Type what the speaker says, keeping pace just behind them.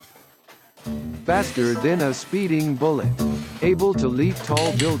faster than a speeding bullet, able to leap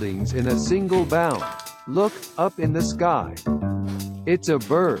tall buildings in a single bound. Look up in the sky. It's a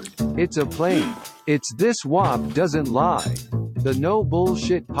bird. It's a plane. It's This WAP Doesn't Lie, the No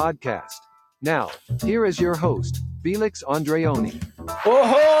Bullshit podcast. Now, here is your host, Felix Andreoni.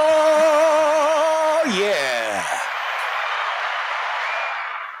 Oh, yeah.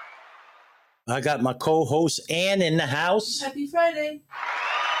 I got my co-host Ann in the house. Happy Friday.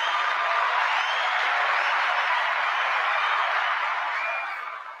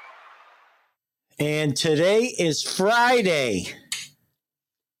 And today is Friday.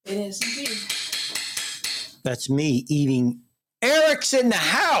 It is indeed. That's me eating. Eric's in the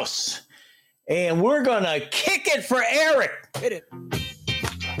house. And we're going to kick it for Eric. Hit it.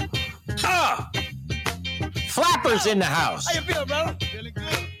 Flapper's in the house. How you feel, brother? Feeling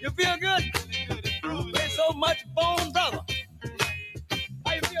good. You feel good? There's so much bone, brother.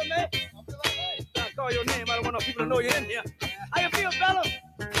 How you feel, man? I feel all right. I call your name. I don't want no people to know you're in here. How you feel, fella?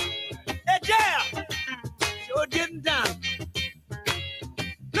 Hey, yeah. Sure getting down.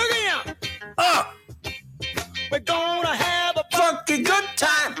 Look at him. We're gonna have a Funky good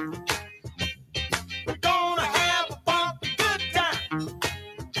time. We're gonna have a funky good time.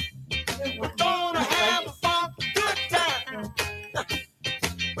 We're gonna have a funky good time.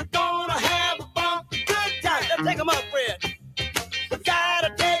 We're gonna have a funky good time. Let's take 'em up, Fred. We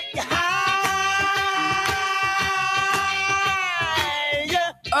gotta take you higher.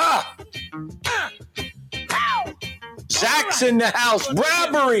 Zach's in the house.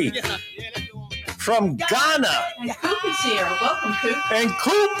 Robbery Yeah. from Ghana. And Coop is here. Welcome, Coop. And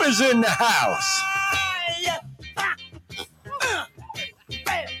Coop is in the house.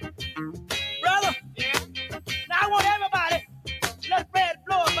 Brother, now I want everybody, let's Fred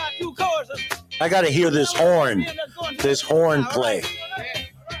blow about 2 choruses. I got to hear this horn play.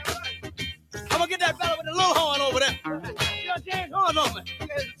 I'm gonna get that fella with the little horn over there. You got James horn on me.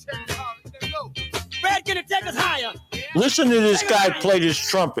 Fred, can you take us higher? Listen to this guy play this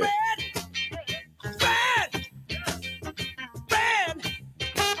trumpet. Fred! Fred!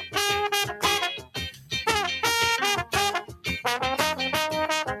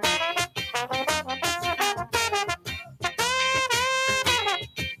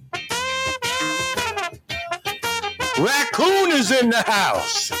 Raccoon is in the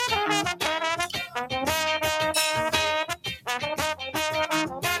house.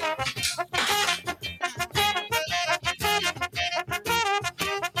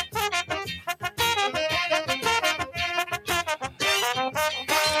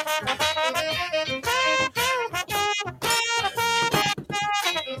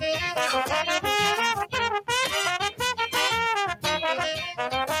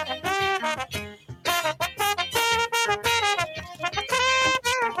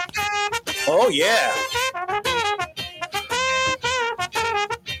 Oh, yeah.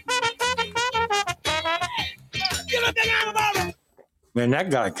 Give a big arm about him. Man, that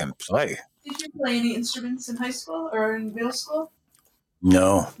guy can play. Did you play any instruments in high school or in middle school?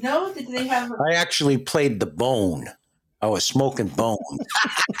 No. No? Did they have I actually played the bone. I was smoking bone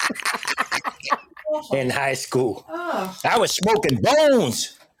in high school. Oh, I was smoking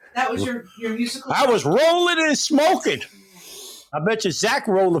bones. that was your musical? I was rolling and smoking. I bet you Zach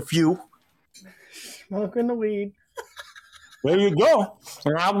rolled a few. Smoking the weed. There you go.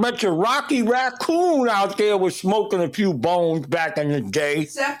 And I bet you Rocky Raccoon out there was smoking a few bones back in the day.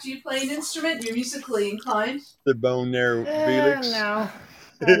 Zach, do you play an instrument? You're musically inclined? The bone there, Felix. No.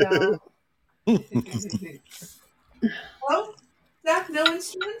 I know. Hello? Zach, no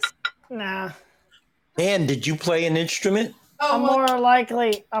instruments? Nah. And did you play an instrument? Oh, I'm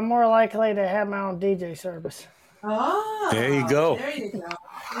more likely to have my own DJ service. Oh, There you go. There you go.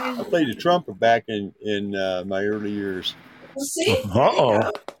 I played the trumpet back in my early years. Well, see? Uh-oh. There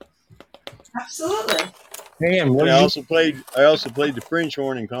you go. Absolutely. Man, what And do I you... also played the French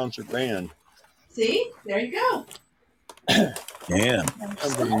horn in concert band. See? There you go. Damn. I'm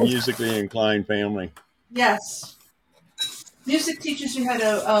from a musically inclined family. Yes. Music teaches you how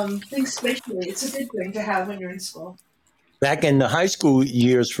to think spatially. It's a good thing to have when you're in school. Back in the high school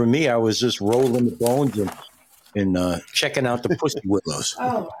years, for me, I was just rolling the bones and checking out the pussy willows.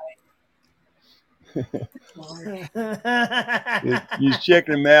 Oh, You're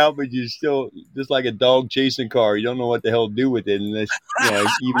checking them out, but you're still just like a dog chasing a car. You don't know what the hell to do with it, unless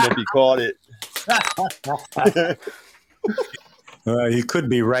even if you caught it. You could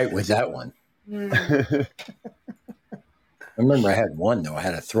be right with that one. Mm. I remember I had one, though. I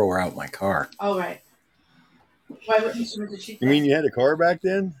had to throw her out my car. Oh, right. Why, what instrument did she play? You mean you had a car back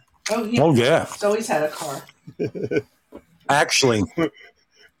then? Oh, yeah. Oh, yeah. He's always had a car. Actually,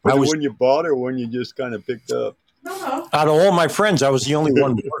 Was I it was one you bought or one you just kind of picked up? No. out of all my friends, I was the only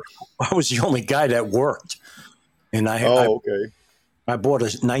one. I was the only guy that worked, and Oh, okay. I bought a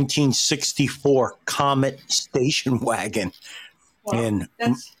 1964 Comet station wagon, Well, and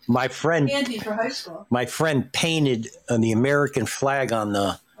that's my friend handy for high school. painted the American flag on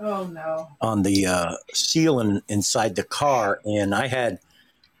the Oh no. ceiling inside the car, and I had,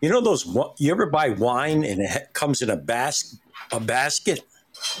 you know, those, you ever buy wine and it comes in a basket?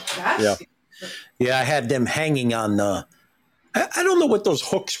 Yeah. Yeah, I had them hanging on the. I don't know what those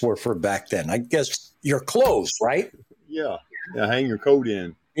hooks were for back then. I guess your clothes, right? Yeah. Yeah. Hang your coat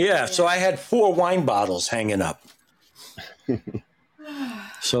in. Yeah, so I had 4 wine bottles hanging up.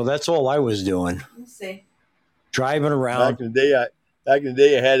 So that's all I was doing, Let's see. driving around. Back in the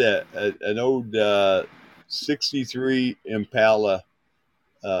day, I had an old '63 Impala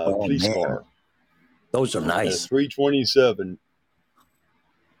police Man, car, those are a nice. 327.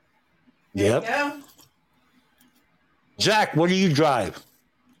 There Yep. you go. Zach, what do you drive?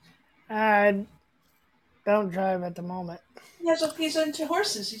 I don't drive at the moment. He's into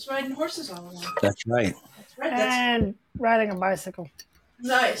horses. He's riding horses all along. That's right. That's right. That's And riding a bicycle.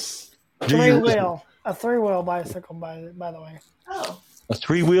 nice. Do you A 3-wheel bicycle, by the way. Oh, a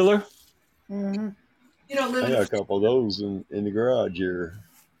 3-wheeler? Mm-hmm. you don't live I in. got a couple of those in the garage here.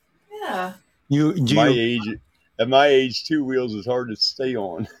 Yeah. You do My you? age, at my age, 2 wheels is hard to stay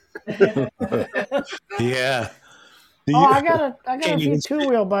on. Yeah. Do Oh, you- I got a Can you- few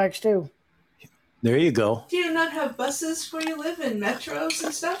 2-wheel bikes too. There you go. Do you not have buses where you live and metros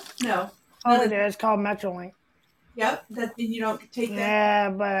and stuff? No. Oh, yeah, it's called Metrolink. Yep. That you don't take that. Yeah,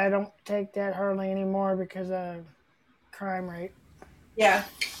 but I don't take that hardly anymore because of crime rate. Yeah.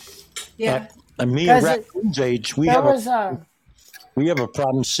 Yeah. And me and 'Cause it- Raccoon's age, we There have was a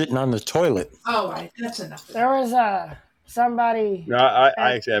problem sitting on the toilet. All right. That's enough. Of that. somebody No, I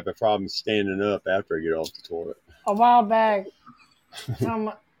actually have a problem standing up after I get off the toilet. a while back.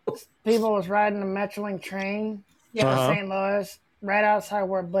 Some people was riding the Metrolink train Yeah. Uh-huh. in St. Louis, right outside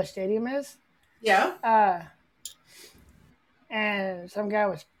where Busch Stadium is. Yeah. And some guy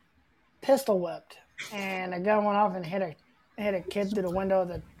was pistol whipped, and a gun went off and hit a kid through the window of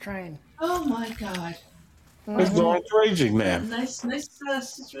the train. Oh my God. It's going crazy, man. Nice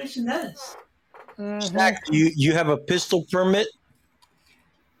situation that is. Mhm. Zach, you have a pistol permit?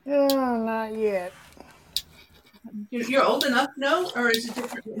 Not yet. You're old enough, no? Or is it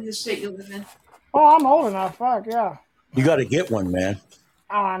different in the state you live in? Oh, I'm old enough. Fuck yeah. You got to get one, man.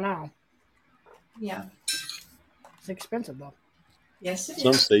 Oh, I know. Yeah. It's expensive though. Yes, it is.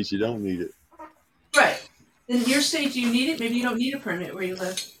 Some states you don't need it. Right. In your state, do you need it? Maybe you don't need a permit where you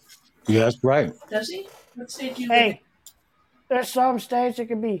live. Yeah, that's right. Does he? What state do you live in? Hey, there's some states that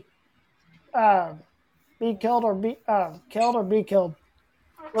could be killed or be killed.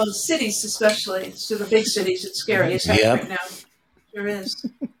 Well, the cities especially. So the big cities, it's scary as heck Yep. right now. Sure is.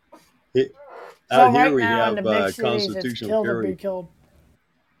 So Out here right we now in have the big cities, it's constitutional killed or be carry. killed.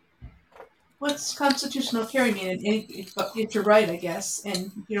 What's constitutional carry mean? If you're right, I guess,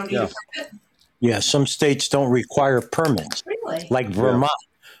 and you don't need Yeah. a permit. Yeah, some states don't require permits, Really? like Vermont.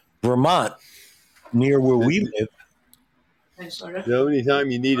 Vermont, near where we live. Kind sort of. The only time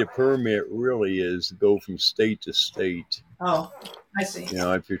you need a permit really is to go from state to state. Oh, I see. You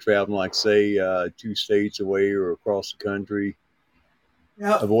know, if you're traveling, like say, 2 states away or across the country,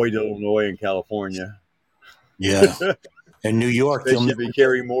 Yep. avoid Illinois and California. Yeah. In New York, you'll Especially if you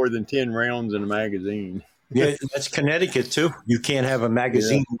carry more than 10 rounds in a magazine. yeah, that's Connecticut too. You can't have a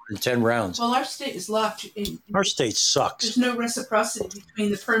magazine more than 10 rounds. Well, our state is locked. Our state sucks. There's no reciprocity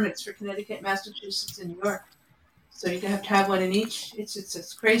between the permits for Connecticut, Massachusetts, and New York. So you have to have one in each.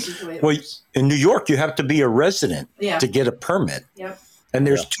 It's crazy the way it Well, works. in New York, you have to be a resident Yeah. to get a permit. Yep. And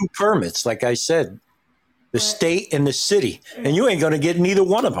there's Yeah. 2 permits, like I said, the Right. state and the city. And you ain't going to get neither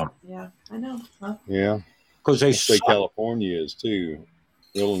one of them Yeah, I know. Well, Yeah. because they Say suck. California is too.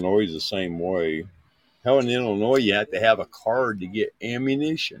 Illinois is the same way. How in Illinois you have to have a card to get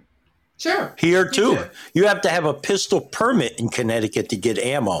ammunition? sure. Here You too. do. You have to have a pistol permit in Connecticut to get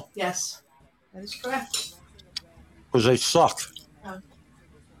ammo Yes, that is correct. because they suck. I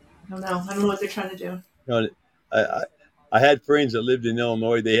don't know. I don't know what they're trying to do. You know, I had friends that lived in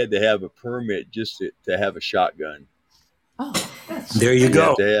Illinois. They had to have a permit just to have a shotgun. Oh, that's There you You go.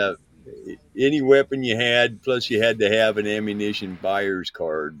 have to have any weapon you had, plus you had to have an ammunition buyer's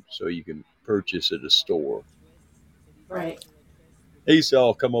card so you can purchase at a store. right. They used to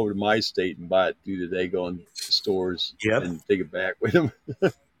all come over to my state and buy it through the Dagon stores Yep. and take it back with them.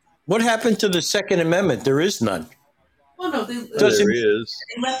 What happened to the Second Amendment? There is none. Well, no, Doesn't- There is.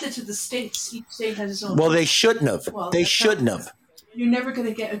 they left it to the states. Each state has its own. Well, they shouldn't have. Well, They that's shouldn't not- have. You're never going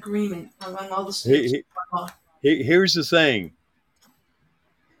to get agreement among all the He- states. Here's the thing: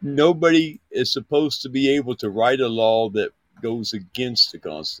 nobody is supposed to be able to write a law that goes against the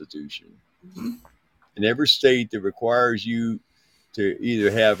Constitution. Mhm. In every state that requires you to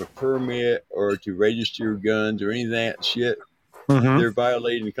either have a permit or to register your guns or any of that shit, they're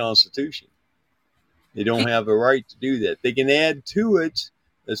violating the Constitution. They don't have a right to do that. They can add to it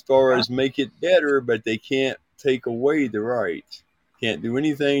as far as make it better, but they can't take away the right. Can't do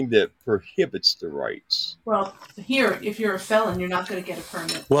anything that prohibits the rights. Well, here, if you're a felon, you're not going to get a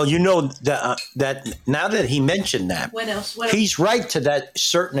permit. Well, you know that now that he mentioned that, What else? What he's right to that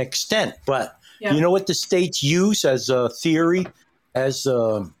certain extent. But Yeah. you know what the states use as a theory, as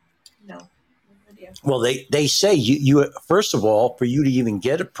No. No idea. well, they say you first of all, for you to even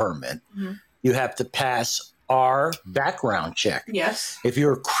get a permit, Mhm. you have to pass our background check. Yes. If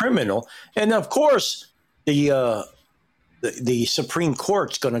you're a criminal, and of course the Supreme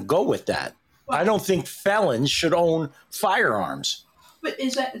Court's going to go with that. I don't think felons should own firearms. But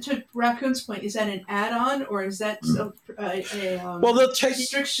is that, to Raccoon's point, is that an add-on or is that Well, they'll take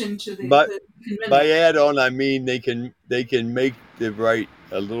restriction to the, But the amendment? by add-on, I mean they can make the right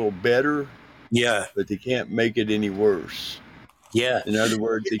a little better, yeah, but they can't make it any worse. yeah. In other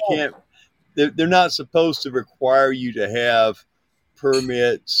words, they can't. They're not supposed to require you to have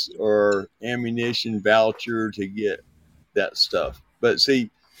permits or ammunition voucher to get that stuff. But see,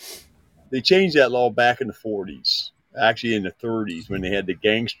 they changed that law back in the 40s, actually in the 30s when they had the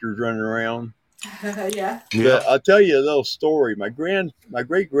gangsters running around. Yeah. But I'll tell you a little story. My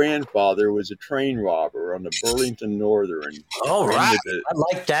great grandfather was a train robber on the Burlington Northern. All Ran right, with I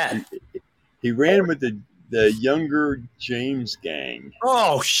like that. He ran with the younger James gang,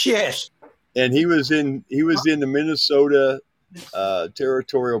 Oh shit! and he was in the Minnesota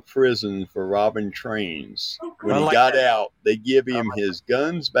territorial prison for robbing trains. When I he like got out, they give him his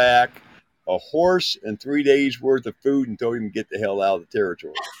guns back, a horse, and 3 days worth of food, and told him to get the hell out of the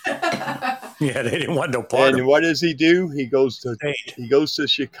territory. Yeah, they didn't want no part And of what does he do? He goes to it.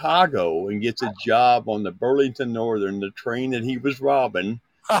 Chicago and gets a job on the Burlington Northern, the train that he was robbing,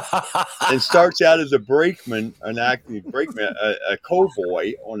 and starts out as a brakeman, a coal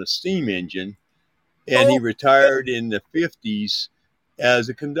boy on a steam engine, and he retired in the 50s as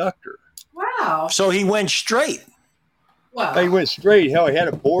a conductor. Wow. So he went straight. Wow. He went straight. Hell, he had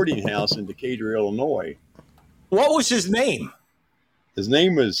a boarding house in Decatur, Illinois. What was his name? His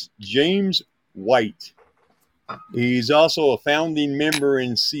name was James White. He's also a founding member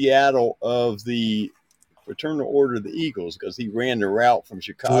in Seattle of the Fraternal Order of the Eagles because he ran the route from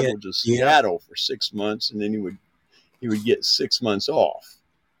Chicago to Seattle for 6 months, and then he would get 6 months off.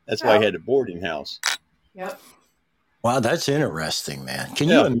 That's why he had a boarding house. Yep. Wow, that's interesting, man. Can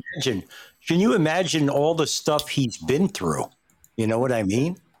you imagine? Can you imagine all the stuff he's been through? You know what I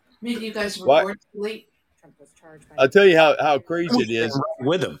mean? Maybe you guys were What? born too late. I'll tell you how crazy it is.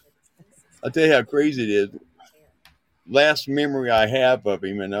 With him. I'll tell you how crazy it is. Last memory I have of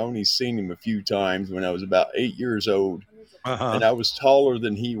him, and I only seen him a few times when I was about 8 years old, and I was taller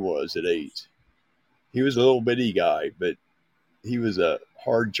than he was at 8. He was a little bitty guy, but he was a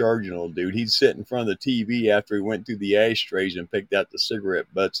hard charging old dude. He'd sit in front of the TV after he went through the ashtrays and picked out the cigarette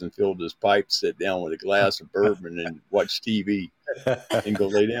butts and filled his pipe, sit down with a glass of bourbon and watch TV and go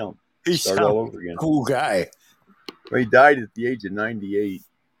lay down. Start all over again. Cool guy. Well, he died at the age of 98.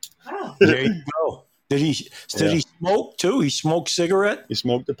 Wow. There you go. Did he smoke too? He smoked cigarette? He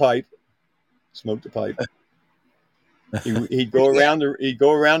smoked the pipe. He'd go around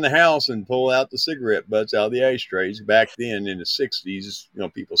the house and pull out the cigarette butts out of the ashtrays. Back then in the 60s,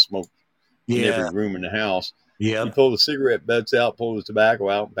 people smoked in every room in the house. Yeah. He'd pull the cigarette butts out, pull his tobacco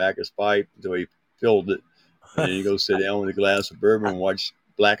out, and pack his pipe until he filled it. And then he'd go sit down with a glass of bourbon and watch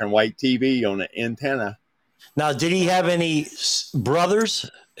black and white TV on the antenna. Now, did he have any brothers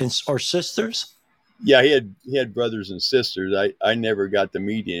or sisters? Yeah, he had brothers and sisters. I never got to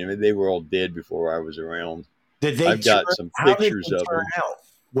meet him. They were all dead before I was around. I've got some pictures of them.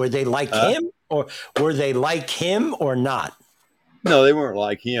 Were they like him, or were they like him or not? No, they weren't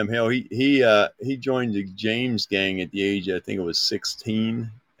like him. Hell, he joined the James gang at the age, I think it was 16,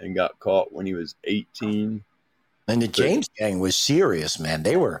 and got caught when he was 18. And the James gang was serious, man.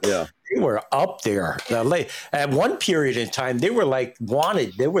 They were up there. At one period in time, they were like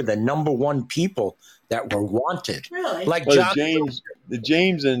wanted. They were the number one people that were wanted. Really? Like the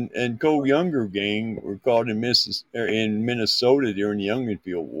James and Cole Younger gang were caught in Minnesota during the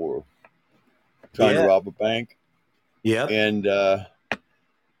Youngfield War, trying to rob a bank. Yeah. And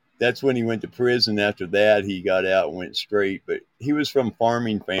that's when he went to prison. After that, he got out and went straight. But he was from a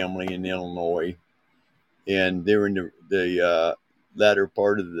farming family in Illinois. And they were in the latter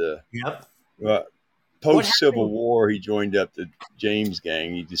part of the Yep. post Civil War. He joined up the James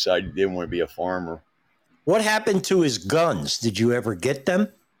gang. He decided he didn't want to be a farmer. What happened to his guns? Did you ever get them?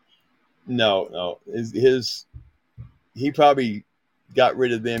 No. He probably got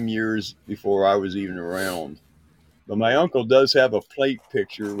rid of them years before I was even around. But my uncle does have a plate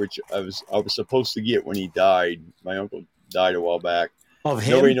picture, which I was supposed to get when he died. My uncle died a while back. Of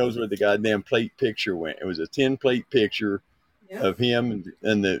him? Nobody knows where the goddamn plate picture went. It was a 10-plate picture of him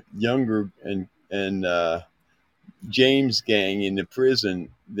and the younger and James gang in the prison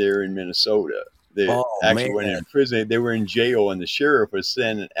there in Minnesota. They actually went in prison. They were in jail, and the sheriff was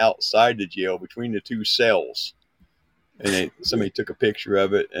standing outside the jail between the two cells. And somebody took a picture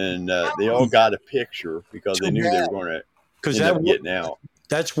of it, and they all got a picture because they knew they were going to end up getting out.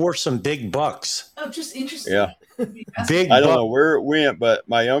 That's worth some big bucks. Oh, just interesting. Yeah. I don't know where it went, but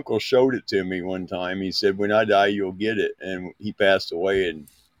my uncle showed it to me one time. He said, "When I die, you'll get it." And he passed away, and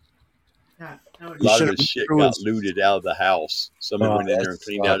a lot of his shit got looted out of the house. Somebody went in there and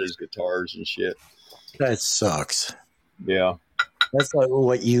cleaned out his guitars and shit. That sucks. Yeah. That's like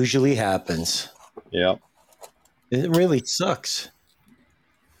what usually happens. Yeah. It really sucks.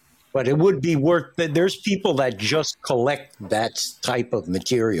 But it would be worth it. There's people that just collect that type of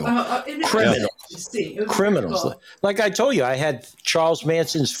material. Criminals. Criminals. Cool. Like I told you, I had Charles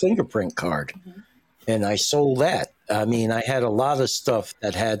Manson's fingerprint card, and I sold that. I mean, I had a lot of stuff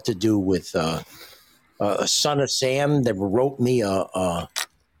that had to do with Son of Sam that wrote me a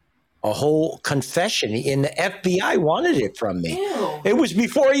whole confession, and the FBI wanted it from me. Ew. It was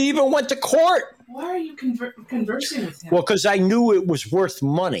before he even went to court. Why are you conversing with him? Well, because I knew it was worth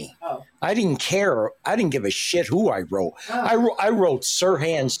money. Oh. I didn't care. I didn't give a shit who I wrote. Oh. I wrote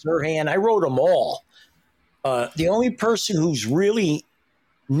Sirhan. I wrote them all. The only person who's really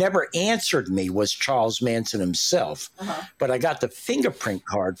never answered me was Charles Manson himself. But I got the fingerprint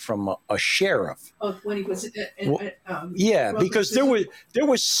card from a sheriff. Oh, when he was because there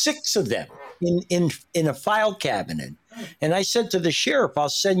were 6 of them in a file cabinet. And I said to the sheriff, I'll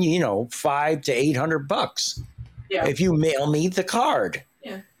send you, $500 to $800 if you mail me the card.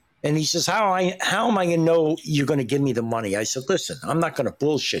 Yeah. And he says, how am I going to know you're going to give me the money? I said, listen, I'm not going to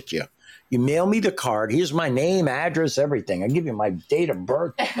bullshit you. You mail me the card. Here's my name, address, everything. I give you my date of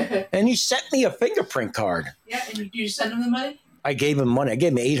birth. And he sent me a fingerprint card. Yeah. And did you send him the money? I gave him money. I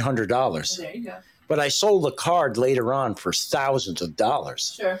gave him $800. There you go. But I sold the card later on for thousands of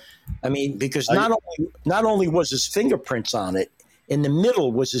dollars. Sure. I mean, because not only was his fingerprints on it, in the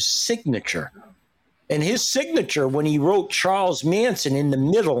middle was his signature. And his signature, when he wrote Charles Manson in the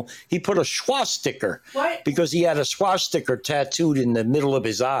middle, he put a swastika. What? Because he had a swastika tattooed in the middle of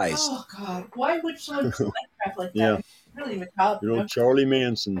his eyes. Oh, God. Why would someone collect crap like that? Yeah. Really macabre. Charlie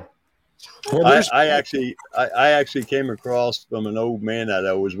Manson. Well, I actually came across from an old man that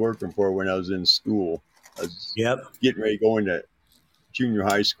I was working for when I was in school. I was getting ready to go into junior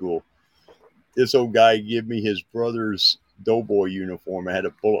high school. This old guy gave me his brother's doughboy uniform. I had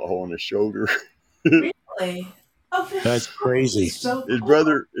a bullet hole in the shoulder. Really? Oh, that's crazy. So his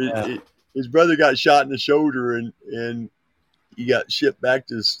brother got shot in the shoulder, and he got shipped back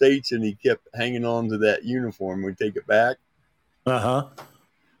to the States, and he kept hanging on to that uniform. We'd take it back.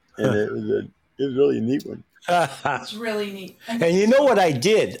 And it was really a neat one. It's really neat. And you know what I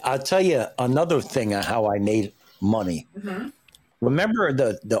did? I'll tell you another thing of how I made money. Remember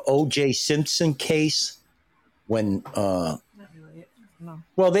the O.J. Simpson case when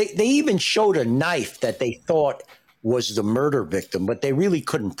well, they even showed a knife that they thought was the murder victim, but they really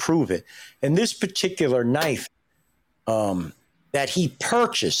couldn't prove it. And this particular knife that he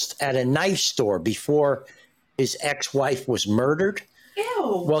purchased at a knife store before his ex-wife was murdered.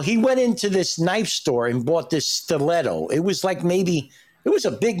 Ew. Well, he went into this knife store and bought this stiletto. It was like it was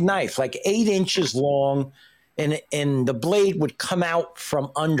a big knife, like 8 inches long, and the blade would come out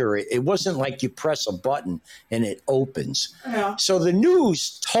from under it. It wasn't like you press a button and it opens. Yeah. So the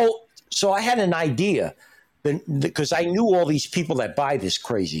news so I had an idea, because I knew all these people that buy this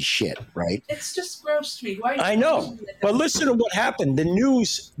crazy shit, right? It's just gross to me. Why? I know. But listen to what happened. The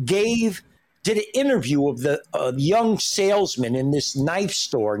news did an interview of the young salesman in this knife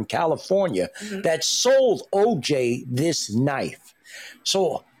store in California that sold OJ this knife.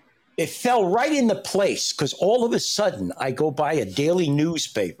 So it fell right into place, because all of a sudden I go by a daily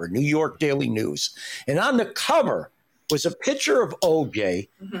newspaper, New York Daily News, and on the cover was a picture of OJ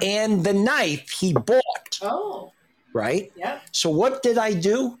and the knife he bought. Oh. Right? Yeah. So what did I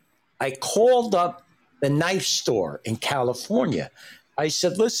do? I called up the knife store in California. I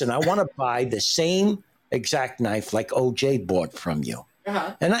said, listen, I want to buy the same exact knife like OJ bought from you.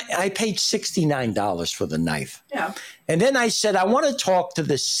 And I paid $69 for the knife. Yeah. And then I said, I want to talk to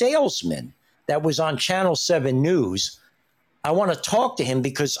the salesman that was on Channel 7 News. I want to talk to him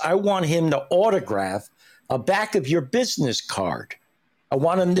because I want him to autograph a back of your business card. I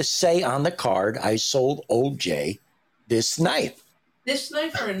want him to say on the card, I sold Old Jay this knife. This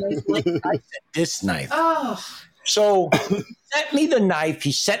knife or a knife? I said, this knife. Oh. So he sent me the knife.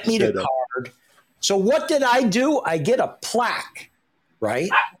 He sent me the card. So what did I do? I get a plaque,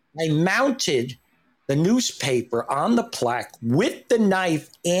 right? I mounted the newspaper on the plaque with the knife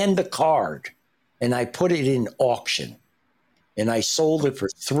and the card, and I put it in auction. And I sold it for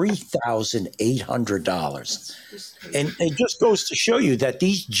 $3,800. And it just goes to show you that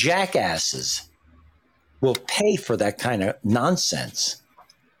these jackasses will pay for that kind of nonsense.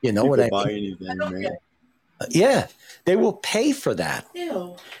 You know what I mean? Buy anything, man. Yeah, they will pay for that.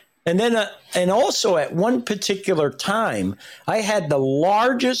 Ew. And then, and also at one particular time, I had the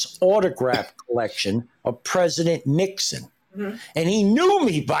largest autograph collection of President Nixon. Mm-hmm. And he knew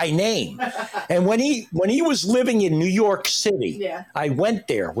me by name. And when he was living in New York City, I went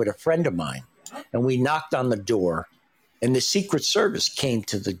there with a friend of mine, and we knocked on the door, and the Secret Service came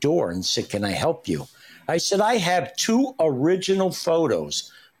to the door and said, "Can I help you?" I said, "I have 2 original photos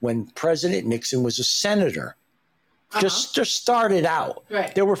when President Nixon was a senator. Just started out.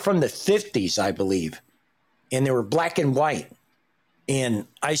 Right. They were from the 50s, I believe, and they were black and white. And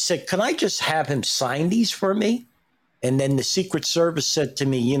I said, can I just have him sign these for me?" And then the Secret Service said to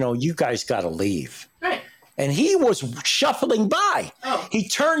me, you guys got to leave. Right. And he was shuffling by. Oh. He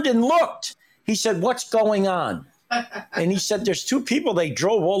turned and looked. He said, "What's going on?" And he said, "There's 2 people. They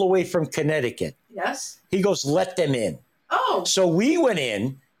drove all the way from Connecticut." Yes. He goes, "Let them in." Oh. So we went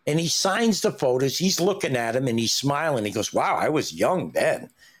in, and he signs the photos. He's looking at him, and he's smiling. He goes, "Wow, I was young then."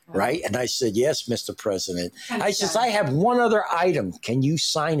 Right? And I said, "Yes, Mr. President." I says, "I have one other item. Can you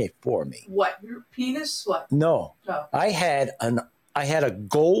sign it for me?" What? Your penis? What? No. Oh. I had a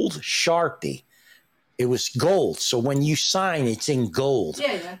gold Sharpie. It was gold. So when you sign, it's in gold.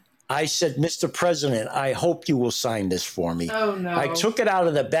 Yeah. I said, "Mr. President, I hope you will sign this for me." Oh, no. I took it out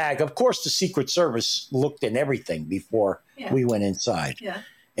of the bag. Of course, the Secret Service looked in everything before we went inside. Yeah.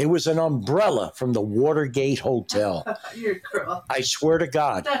 It was an umbrella from the Watergate Hotel. You're cruel. I swear to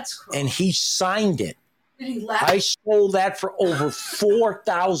God. That's cruel. And he signed it. Did he laugh? I sold that for over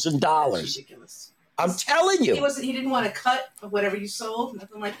 $4,000. That's ridiculous. I'm telling you. He didn't want to cut of whatever you sold,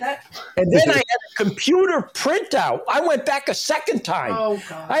 nothing like that. And then I had a computer printout. I went back a second time. Oh,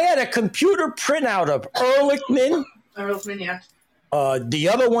 God. I had a computer printout of Ehrlichman. Yeah. The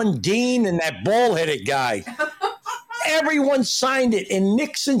other one, Dean, and that bald-headed guy. Everyone signed it, and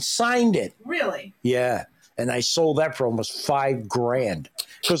Nixon signed it. Really? Yeah. And I sold that for almost $5,000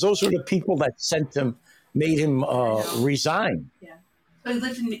 because those were the people that made him resign. Yeah. So he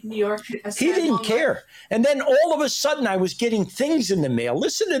lived in New York. He didn't care. And then all of a sudden, I was getting things in the mail.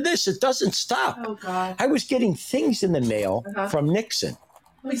 Listen to this. It doesn't stop. Oh, God. I was getting things in the mail from Nixon.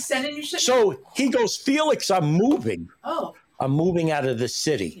 Well, he's sending you shit? So he goes, "Felix, I'm moving. Oh. I'm moving out of the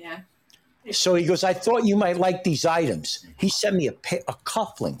city." Yeah. So he goes, "I thought you might like these items." He sent me a pair of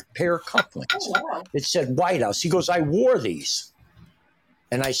cufflinks. Oh, wow. It said White House. He goes, "I wore these,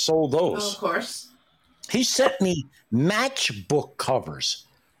 and I sold those." Oh, of course. He sent me matchbook covers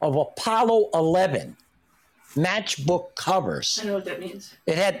of Apollo 11. Matchbook covers. I know what that means.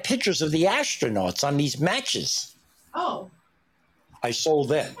 It had pictures of the astronauts on these matches. Oh. I sold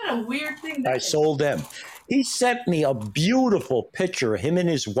them. What a weird thing that is. sold them. He sent me a beautiful picture of him and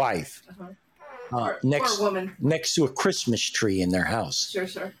his wife Poor woman. next to a Christmas tree in their house. Sure,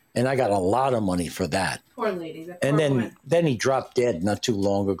 sir. And I got a lot of money for that. Poor lady. And then he dropped dead not too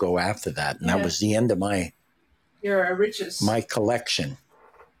long ago after that. And that was the end of my riches. My collection.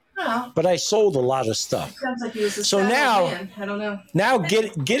 Oh. But I sold a lot of stuff. Sounds like he was a So sad now, man. I don't know. Now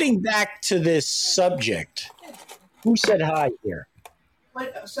getting back to this subject. Who said hi here?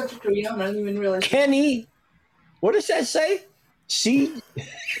 What subject are we on? I don't even realize. Kenny. What does that say?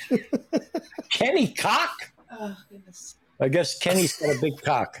 Kenny Cock? Oh, goodness. I guess Kenny's got a big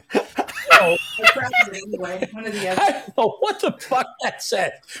cock. Anyway, one of the other. I don't know what the fuck that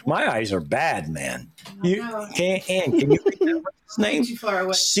said. My eyes are bad, man. Can you read that? What's his name? Too far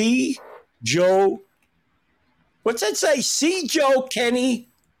away. C. Joe. What's that say? C. Joe Kenny.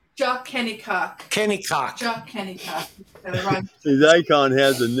 Jock Kenny Cock. Kenny Cock. Jock Kenny Cock. His icon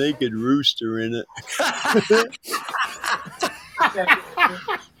has a naked rooster in it.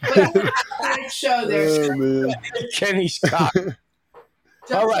 Right show there. Oh, man. Kenny's cock.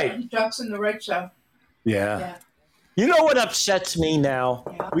 All right. Jock's in the right show. Yeah. You know what upsets me now?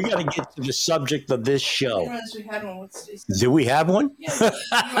 Yeah. We got to get to the subject of this I show. didn't realize we had one. Do we have one? Yeah.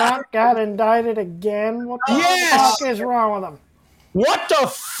 Trump got indicted again. What the Yes! fuck is wrong with him? What the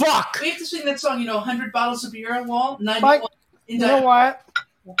fuck? We have to sing that song, 100 bottles of beer on wall, 91 Mike, you know what?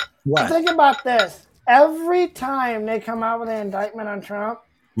 What? Think about this. Every time they come out with an indictment on Trump,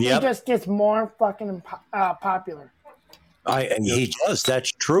 Yep. he just gets more fucking popular. He does.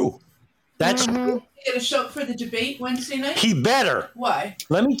 That's true. That's You get a show for the debate Wednesday night? He better. Why?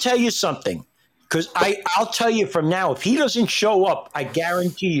 Let me tell you something. Because I'll tell you from now, if he doesn't show up, I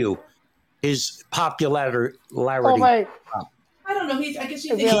guarantee you his popularity. Oh, wait. I don't know. I guess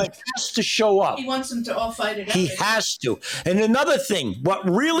he He has to show up. He wants them to all fight it out. He has to. And another thing, what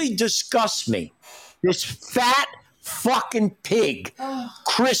really disgusts me, this fat fucking pig,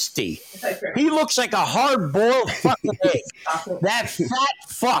 Christie. He looks like a hard-boiled fucking egg. That fat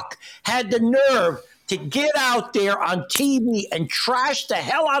fuck had the nerve to get out there on TV and trash the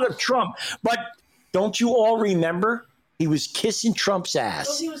hell out of Trump. But don't you all remember? He was kissing Trump's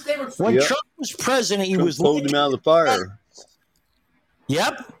ass. When Trump was president, he was pulled him out of the fire.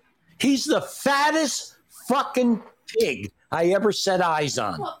 Yep. He's the fattest fucking pig I ever set eyes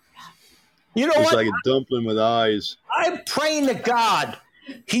on. You know It's what? like a dumpling with eyes. I'm praying to God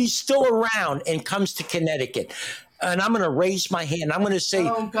he's still around and comes to Connecticut. And I'm going to raise my hand. I'm going to say,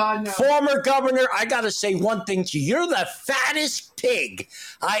 former governor, I got to say one thing to you. You're the fattest pig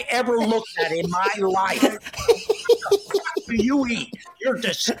I ever looked at in my life. What do you eat? You're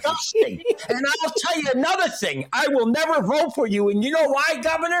disgusting. And I'll tell you another thing. I will never vote for you. And you know why,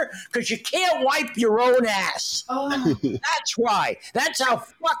 Governor? Because you can't wipe your own ass. That's why. That's how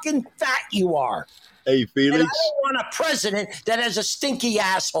fucking fat you are. Hey, Felix. And I don't want a president that has a stinky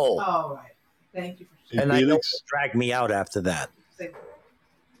asshole. All right. Thank you. And I know it dragged me out after that.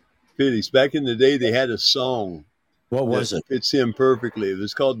 Felix, back in the day, they had a song. What was it? Fits him perfectly. It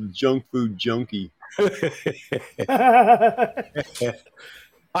was called The Junk Food Junkie.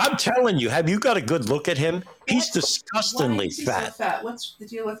 I'm telling you, have you got a good look at him? He's disgustingly fat. So fat. What's the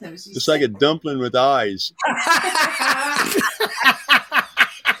deal with him? Is he It's like a dumpling with eyes.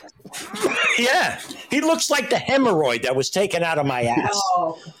 Yeah, he looks like the hemorrhoid that was taken out of my ass.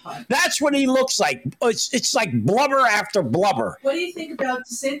 That's what he looks like. It's like blubber after blubber. What do you think about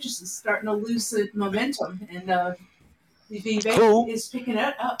DeSantis is starting to lose the momentum and Who? is picking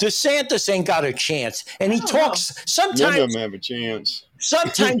it up? DeSantis ain't got a chance, and he talks None of sometimes. them have a chance.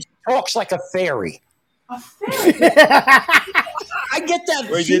 Sometimes he talks like a fairy. A fairy? I get that.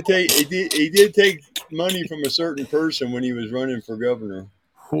 Well, he did take money from a certain person when he was running for governor.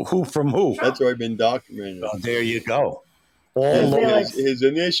 Who from who? That's already been documented. Oh, there you go. His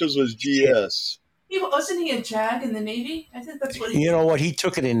initials was GS. Wasn't he a JAG in the Navy? I think that's what he. You know what? He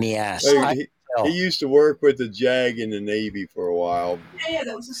took it in the ass. He used to work with the JAG in the Navy for a while. Yeah,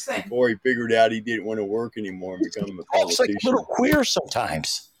 that was his thing. Before he figured out he didn't want to work anymore and become a He looks like politician. a little queer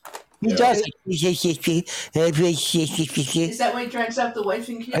sometimes. He Yeah. does. Is that why he drags out the wife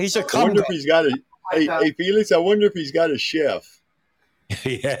and kids? He's a I wonder if he's got a. Hey, Felix, I wonder if he's got a chef.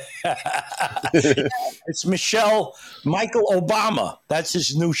 Yeah. It's Michael Obama. That's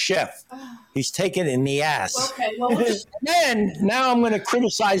his new chef. He's taken it in the ass. Okay, well, Then now I'm going to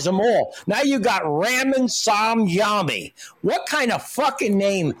criticize them all. Now you got Raman Samyami. What kind of fucking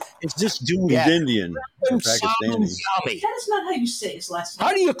name is this dude? He's have? Indian. Raman Pakistani. Samyami. that is not how you say his last name.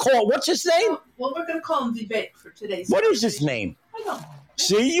 How do you call? What's his name? Well, we're going to call him Vivek for today's. What is his name? I don't know.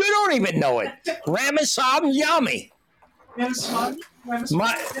 See, you don't even know it. Raman Samyami. Ramaswamy?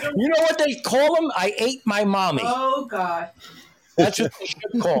 You know what they call him? I ate my mommy. Oh, God. That's what they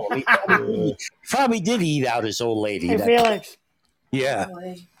should call him. He probably did eat out his old lady. Hey, Felix. Yeah.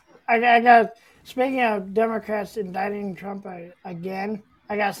 I got, speaking of Democrats indicting Trump again,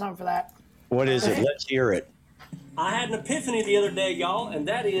 I got something for that. What is it? Let's hear it. I had an epiphany the other day, y'all, and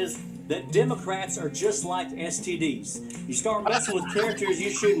that is that Democrats are just like STDs. You start messing with characters you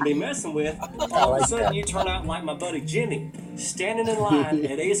shouldn't be messing with, all of a sudden you turn out like my buddy Jimmy, standing in line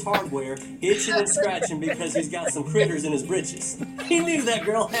at Ace Hardware, itching and scratching because he's got some critters in his britches. He knew that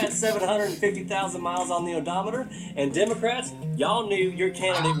girl had 750,000 miles on the odometer, and Democrats, y'all knew your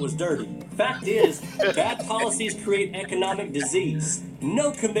candidate was dirty. Fact is, bad policies create economic disease.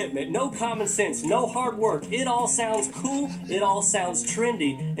 No commitment, no common sense, no hard work. It all sounds cool, it all sounds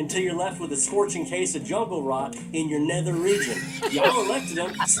trendy, until you're left with a scorching case of jungle rot in your nether region. Y'all elected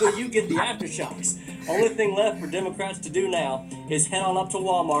him, so you get the aftershocks. Only thing left for Democrats to do now is head on up to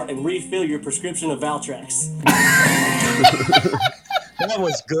Walmart and refill your prescription of Valtrex. That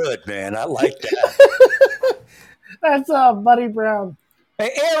was good, man. I like that. That's Buddy Brown.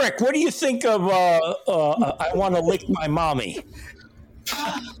 Hey, Eric, what do you think of I Want to Lick My Mommy?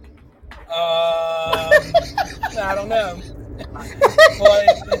 I don't know.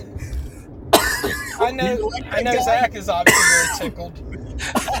 But I know Zach is obviously very tickled.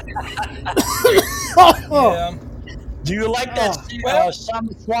 Yeah. Do you like that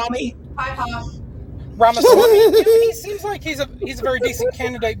Ramaswamy? Hi, Pop. Ramaswamy, he seems like he's a very decent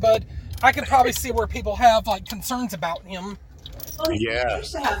candidate, but I could probably see where people have like concerns about him. Well, he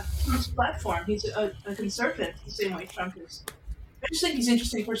used to have Trump's platform. He's a conservative, the same way Trump is. I just think he's an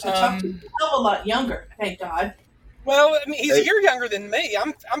interesting person to talk to. He's a hell of a lot younger, thank God. Well, I mean, he's a year younger than me.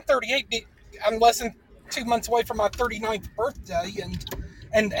 I'm 38. I'm less than 2 months away from my 39th birthday,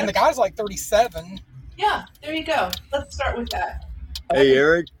 and the guy's like 37. Yeah, there you go. Let's start with that. Hey,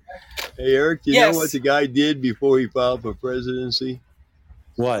 Eric. Do you Yes. know what the guy did before he filed for presidency?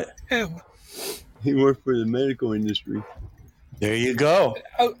 What? Who? He worked for the medical industry. There you go.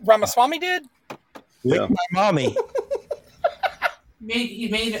 Oh, Ramaswamy did? Lick my mommy.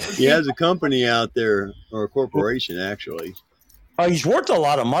 He has a company out there, or a corporation, actually. Oh, he's worth a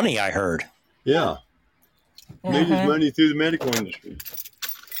lot of money, I heard. Yeah. Made his money through the medical industry.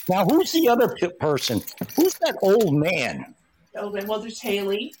 Now, who's the other person? Who's that old man? Well, there's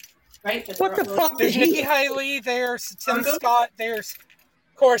Haley, right? What the fuck There's Nikki Haley. There's Tim Scott. There's,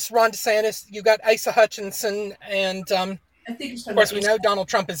 of course, Ron DeSantis. You got Asa Hutchinson, and I think of course we know Donald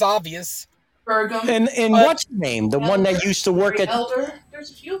Trump is obvious. Burgum. And what's her name? The one that used to work at Elder.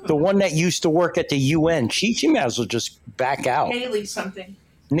 There's a few of them. the one that used to work at the UN. She might as well just back out. Haley something.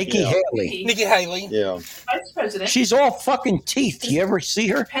 Nikki Haley. Nikki Haley. Yeah. Vice president. She's all fucking teeth. You ever see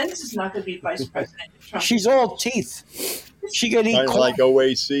her? Pence is not going to be vice president. Trump. She's all teeth. She could eat Kind of corn. like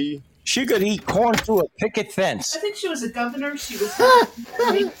OAC. She could eat corn through a picket fence. I think she was a governor. She was.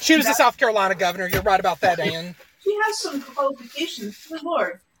 She was a South Carolina governor. You're right about that, Ann. She has some qualifications. Good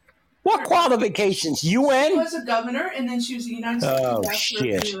Lord. What qualifications? She UN? was a governor, and then she was a United States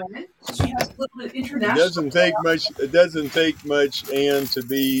ambassador of the UN. She has a little bit international. It doesn't take much, Ann, to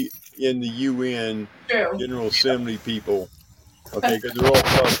be in the UN General Assembly people. Okay, because they're all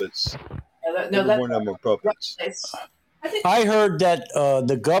puppets. Every one of them are puppets. I heard that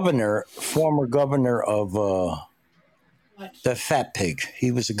the former governor of the fat pig,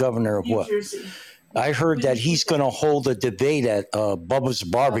 he was the governor of what? New Jersey. I heard that he's going to hold a debate at Bubba's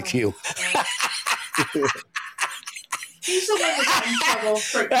Barbecue. He's the one that got in trouble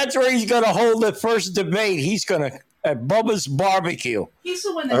for. That's where he's going to hold the first debate. He's going to at Bubba's Barbecue. He's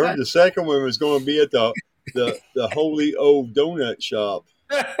the one I that heard the second one was going to be at the Holy Old Donut Shop.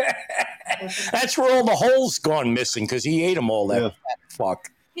 That's where all the holes gone missing because he ate them all. That fat fuck.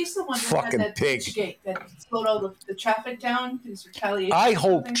 He's the one that fucking had that pig. Gate that slowed all the traffic down. His retaliation. I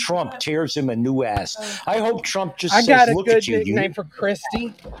hope Trump tears him a new ass. I hope Trump just I says, got a "Look good at you, nickname for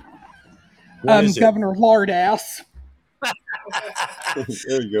Christie. What is it? Governor Lardass.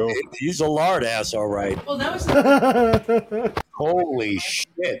 There you go. He's a lard ass, all right. Well, that was. Holy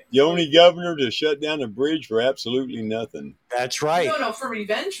shit! The only governor to shut down a bridge for absolutely nothing. That's right. No, for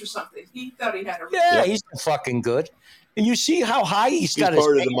revenge or something. He thought he had a. Yeah, he's fucking good. And you see how high he's got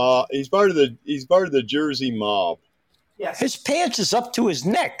part his of the mob. He's part of the Jersey mob. Yes. His pants is up to his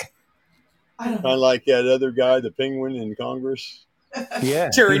neck. I don't know. Kind of like that other guy, the penguin in Congress. Yeah,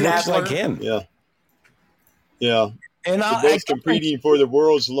 Jerry he looks Nadler. like him. Yeah. Yeah. And They're both competing for the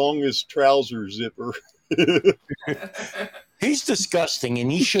world's longest trouser zipper. He's disgusting,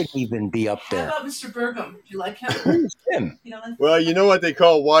 and he shouldn't even be up How there. about Mr. Burgum? Do you like him? Who's him? You know, Well, you know what they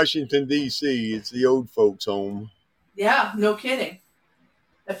call Washington, D.C.? It's the old folks' home. yeah, no kidding.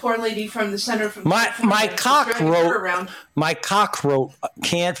 That poor lady from the center from My cock wrote. around. My cock wrote.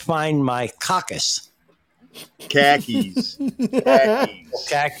 Can't find my caucus. Khakis.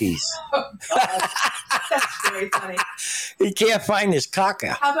 Khakis. Oh, God. That's very funny. He can't find his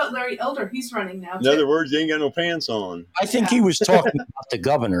caca. How about Larry Elder? He's running now. In other words, they ain't got no pants on. I think he was talking about the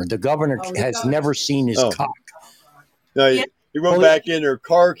governor. The governor has never seen his cock. No, he went back in there,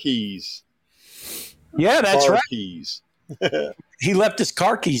 car keys. Yeah, that's car right. Keys. He left his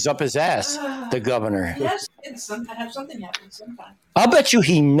car keys up his ass, the governor. Yes, have something happen sometime. I'll bet you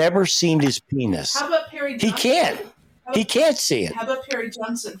he never seen his penis. How about Perry Johnson? He can't. He can't see it. How about Perry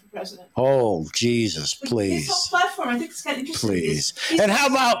Johnson for president? Oh, Jesus, His please. whole platform, I think it's kind of interesting. Please. He's- And how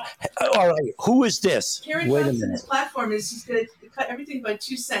about, all right, who is this? Perry Wait a Johnson, minute. his platform is he's going to cut everything by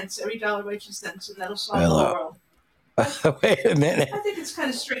 2 cents, every dollar by 2 cents, and that'll solve the whole world. Wait a minute. I think it's kind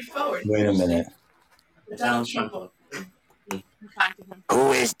of straightforward. Wait a minute. But Donald Trump will be kind to him.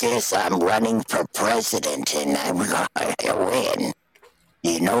 Who is this? I'm running for president and I'm going to win.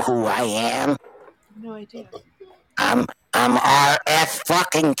 You know who I am? No idea. I'm RF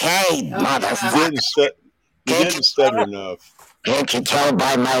fucking K, motherfucker. You didn't stutter enough. Can't you tell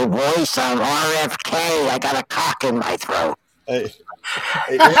by my voice I'm RFK? I got a cock in my throat. Hey,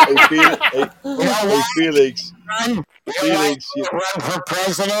 Felix. Felix, you run for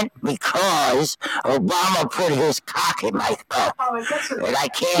president because Obama put his cock in my throat, and I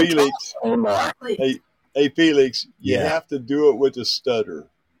can't Felix talk anymore. Hey, Felix, you have to do it with a stutter.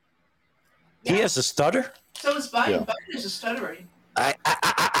 He has a stutter? So is Biden. Yeah. Biden is a stuttering.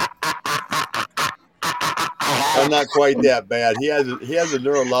 I'm not quite that bad. He has a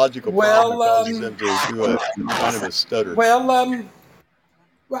neurological problem that causes him to do a kind of a stutter. Well,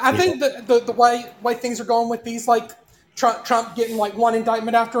 I think the way things are going with these, like Trump getting like one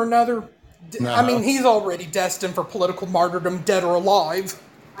indictment after another, I mean, he's already destined for political martyrdom, dead or alive.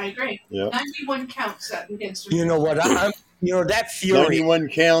 I agree. Yep. 91 counts against him. You know what? That fury. 91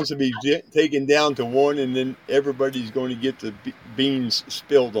 counts to be taken down to one, and then everybody's going to get the beans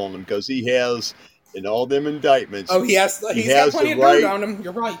spilled on them because he has, in all them indictments. Oh, he's got plenty of dirt on him.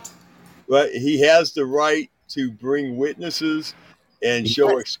 You're right. But he has the right to bring witnesses and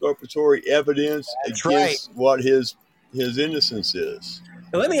show exculpatory evidence against what his innocence is.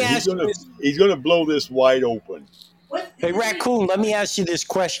 Let me ask you. He's going to blow this wide open. Hey, Raccoon, let me ask you this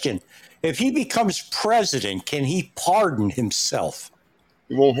question. If he becomes president, can he pardon himself?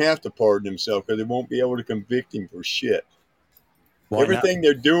 He won't have to pardon himself because they won't be able to convict him for shit. Why Everything not?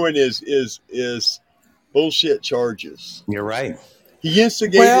 they're doing is bullshit charges. You're right. He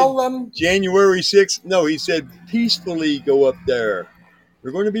instigated January 6th. No, he said peacefully go up there.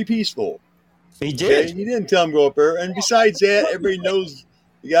 We're going to be peaceful. He did. Okay? He didn't tell him go up there. And besides that, everybody knows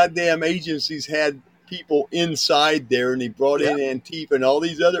the goddamn agencies had people inside there, and they brought in Antifa and all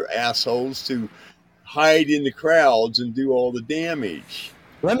these other assholes to hide in the crowds and do all the damage.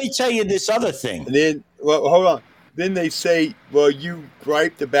 Let me tell you this other thing. And then, well, hold on. Then they say, well, you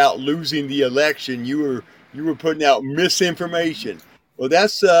griped about losing the election. You were putting out misinformation. Well,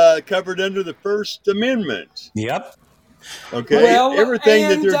 that's covered under the First Amendment. Yep. Okay. Well, everything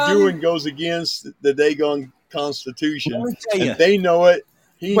that they're doing goes against the Dagon Constitution. Let me tell you. And they know it.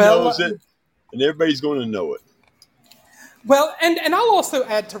 He knows it. And everybody's going to know it. Well, and I'll also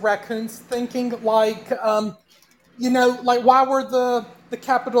add to Raccoon's thinking, like, like why were the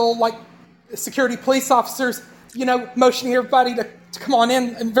Capitol, like, security police officers, motioning everybody to come on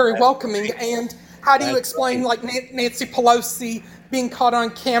in and very welcoming. And how do you explain, like, Nancy Pelosi being caught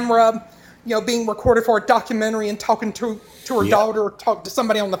on camera, being recorded for a documentary and talking to her daughter, or talk to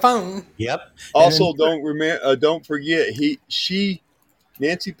somebody on the phone? Yep. Also, don't forget,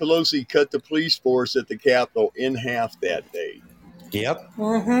 Nancy Pelosi cut the police force at the Capitol in half that day. Yep.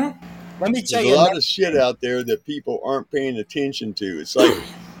 Mm-hmm. Let me tell you. There's a lot of shit out there that people aren't paying attention to. It's like,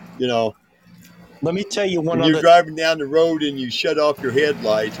 Let me tell you when you're driving down the road and you shut off your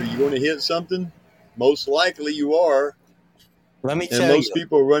headlights, are you going to hit something? Most likely you are. Let me tell you. And most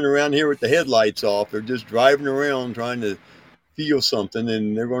people run around here with the headlights off. They're just driving around trying to feel something,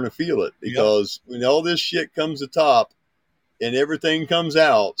 and they're going to feel it because when all this shit comes to top, and everything comes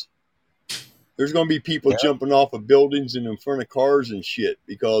out, there's going to be people jumping off of buildings and in front of cars and shit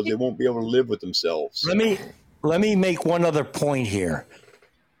because they won't be able to live with themselves. Let me make one other point here.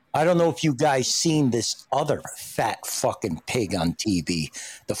 I don't know if you guys seen this other fat fucking pig on TV,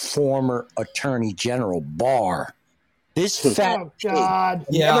 the former Attorney General Barr. This fat pig,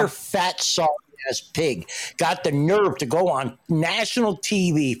 another fat sorry ass pig, got the nerve to go on national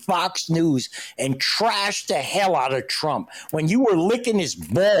TV, Fox News, and trash the hell out of Trump when you were licking his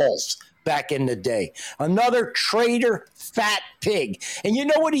balls back in the day. Another traitor fat pig. And you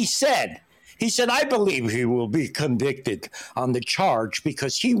know what he said? He said, I believe he will be convicted on the charge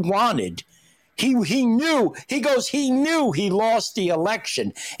because he wanted, he knew he lost the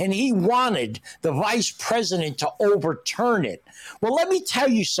election and he wanted the vice president to overturn it. Well, let me tell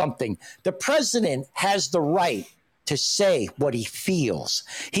you something. The president has the right to say what he feels.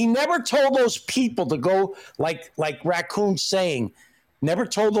 He never told those people to go, like Raccoon saying, never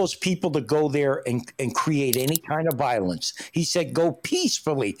told those people to go there and create any kind of violence. He said, go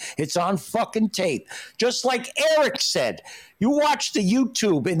peacefully. It's on fucking tape. Just like Eric said, you watch the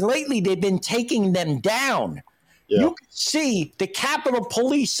YouTube, and lately they've been taking them down. Yeah. You can see the Capitol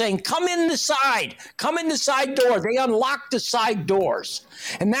Police saying, come in the side door. They unlock the side doors.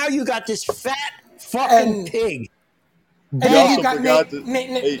 And now you got this fat fucking pig. And then you got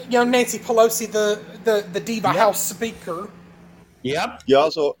Nancy Pelosi, the Diva House Speaker. Yep. You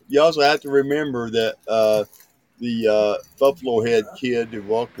also have to remember that the Buffalo Head kid who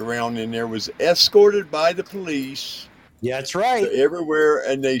walked around in there was escorted by the police Yeah, that's right. So everywhere,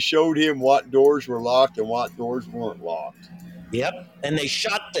 and they showed him what doors were locked and what doors weren't locked. Yep. And they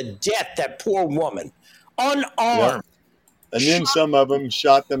shot to death that poor woman, unarmed. Yep. And then some of them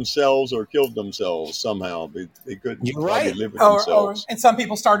shot themselves or killed themselves somehow. They couldn't probably live with themselves. And some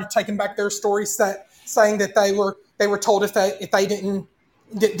people started taking back their stories, saying that they were told if they didn't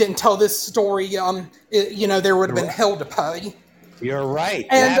tell this story, there would have been hell to pay. You're right.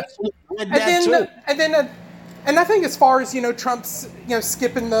 And I think as far as Trump's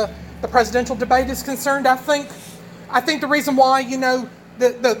skipping the presidential debate is concerned, I think the reason why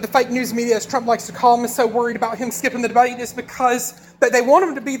the fake news media, as Trump likes to call them, is so worried about him skipping the debate is because they want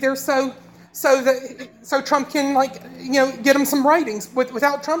him to be there so Trump can get him some ratings.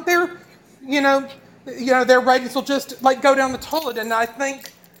 Without Trump there, their ratings will just go down the toilet. And I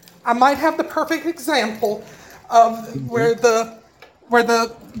think I might have the perfect example of where the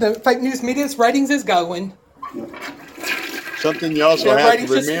fake news media's ratings is going. Something you also have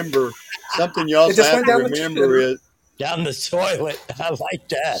to remember. Is down the toilet. I like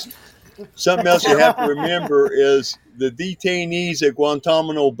that. Something else you have to remember is the detainees at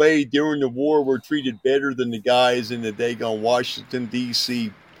Guantanamo Bay during the war were treated better than the guys in the daggone Washington,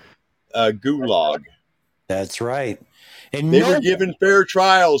 D.C. gulag. That's right. And they were given fair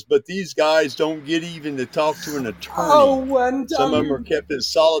trials, but these guys don't get even to talk to an attorney. Some of them are kept in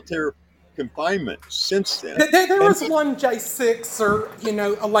solitary confinement since then. There was one J6 or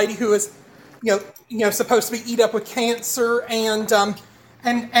a lady who was supposed to be eat up with cancer, and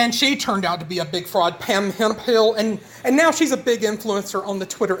she turned out to be a big fraud, Pam Hemphill, and now she's a big influencer on the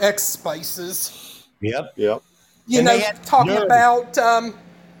Twitter X Spaces. Yep. Talking about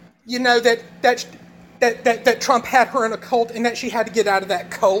that Trump had her in a cult and that she had to get out of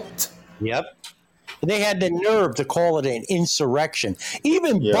that cult. Yep. They had the nerve to call it an insurrection.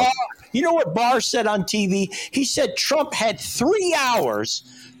 Even Barr, you know what Barr said on TV? He said Trump had 3 hours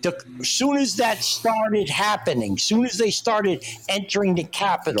as soon as that started happening, as soon as they started entering the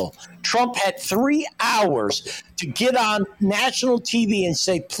Capitol. Trump had 3 hours to get on national TV and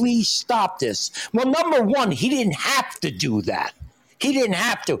say, please stop this. Well, number one, he didn't have to do that. He didn't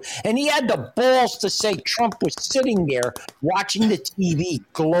have to. And he had the balls to say Trump was sitting there watching the TV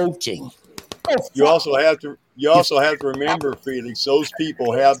gloating. You also have to remember, Felix, those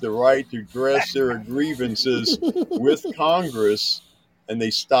people have the right to address their grievances with Congress, and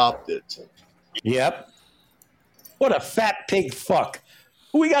they stopped it. Yep. What a fat pig fuck.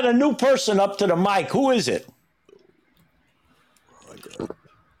 We got a new person up to the mic. Who is it?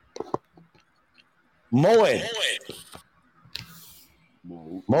 Moed.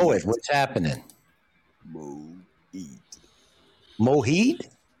 Moed, what's happening? Mohid?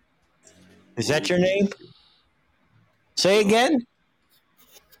 Is that your name? Say again?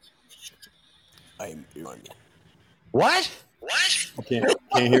 I'm Iran. What? I can't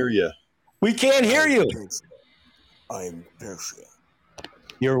hear you. We can't hear you. I'm Persia.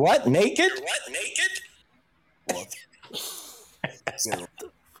 You're what? Naked? What?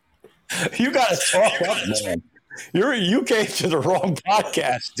 You gotta talk up, man. You came to the wrong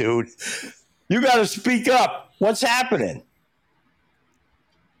podcast, dude. You gotta speak up. What's happening?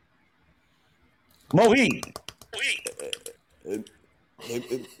 Mohid.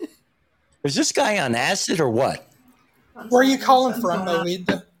 Is this guy on acid or what? Where are you calling from,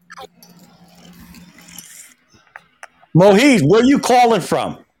 Mohid? Mohid, where are you calling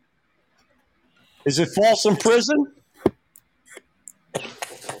from? Is it Folsom Prison?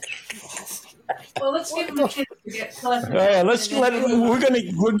 Well, let's give him a chance to get collected.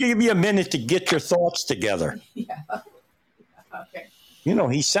 We'll give you a minute to get your thoughts together. Yeah. Okay. You know,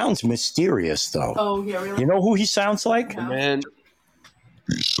 he sounds mysterious, though. Oh, yeah, really? You know who he sounds like? No. Man,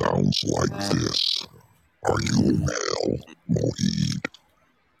 he sounds like this. Are you in hell, Mohid?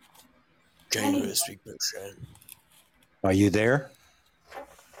 Can you speak Persian? Are you there?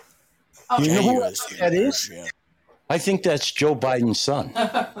 Okay. You know who that is? I think that's Joe Biden's son.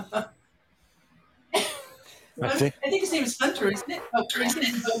 I think his name is Hunter, isn't it? Oh, his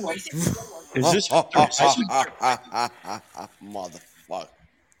name is Boy. Is this motherfucker?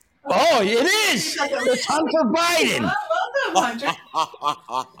 Oh, it is! It's Hunter Biden! Welcome, Hunter.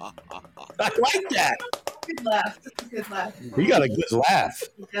 I like that. Good laugh. That's a good laugh. You got a good laugh.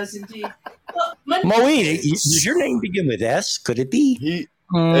 He does indeed. Well, Mohid, does your name begin with S? Could it be?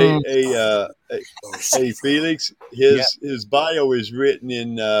 Hey, Felix, his bio is written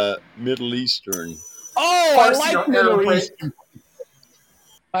in Middle Eastern. Oh, I like Middle Eastern.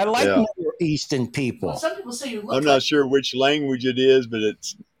 I like Middle Eastern people. Well, some people say you look. I'm not sure which language it is, but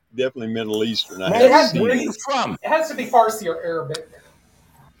it's definitely Middle Eastern. Where are you from? It has to be Farsi or Arabic.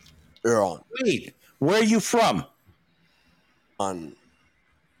 Iran. Wait, where are you from?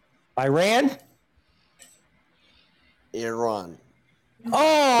 Iran? Iran.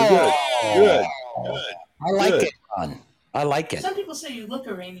 Oh, Good. I like Good. it, Iran. I like it. Some people say you look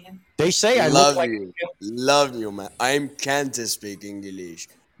Iranian. They say I Love look like you. Love you, man. I can't speak English,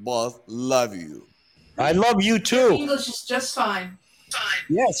 but love you. I love you Your too. English is just fine.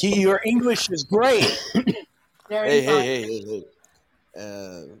 Yes, your English is great. Very fine. Hey.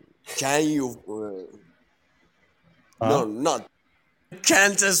 Can you? No, not.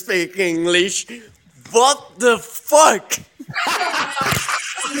 Can't speak English. What the fuck?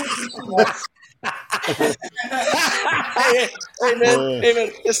 hey,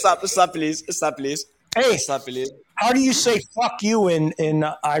 man. Stop, please. Hey, Stop, please. how do you say "fuck you" in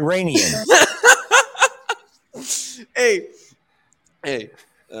Iranian? Hey.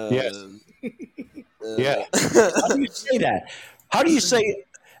 Yes. Yeah. How do you say that? How do you say?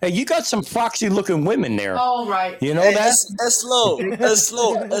 Hey, you got some foxy looking women there. All right. You know that? Slow.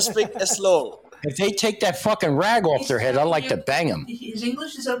 Speak slow. If they take that fucking rag off their head, I'd like to bang them. His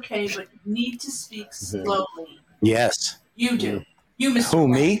English is okay, but you need to speak slowly. Yes. You do. You, Mr. Who,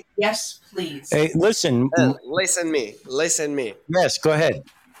 Brown. me? Yes, please. Hey, listen. Listen me. Yes, go ahead.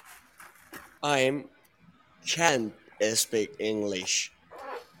 I can't speak English.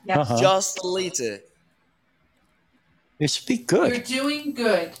 Yes. Just a little. You speak good. You're doing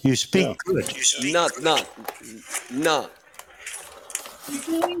good. You speak good. Not. You're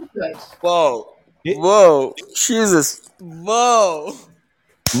doing good. Whoa. Jesus. Whoa.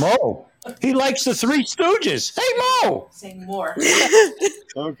 Mo. He likes the Three Stooges. Hey, Mo. Say more.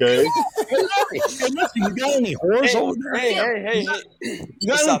 Okay. Hey, listen, you got any whores over there? Hey. You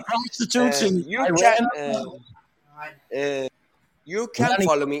got any prostitutes in Iran? You can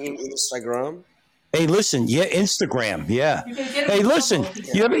follow me in Instagram. Hey, listen, Instagram, yeah. Hey, listen,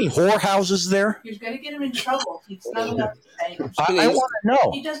 you have any whorehouses there? You're going to get him in trouble. He's not allowed to say. I want to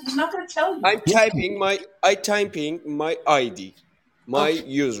know. He's not going to tell you. I'm typing my ID, my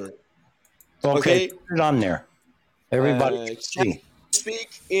user. Okay, put it on there. Everybody can see.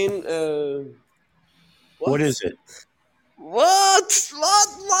 Speak in what is it? What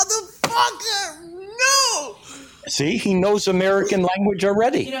motherfucker? No. See, he knows American language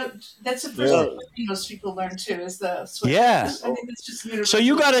already. You know, that's the first thing most people learn too is the Swiss. Yeah. I think it's just universal. So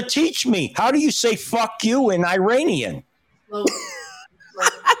you got to teach me. How do you say "fuck you" in Iranian?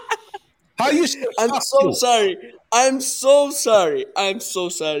 How do you say? I'm so sorry.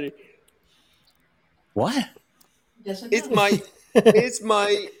 What? It's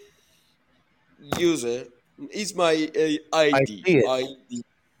my user. It's my ID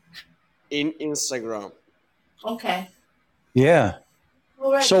in Instagram. Okay. Yeah.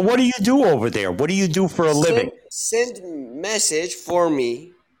 All right. So what do you do over there? What do you do for a living? Send message for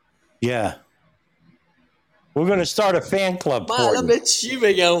me. Yeah. We're going to start a fan club for you. I heard that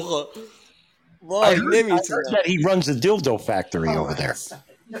he runs a dildo factory over there.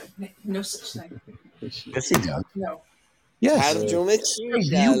 No such thing. Yes, he does. No. Yes. Do you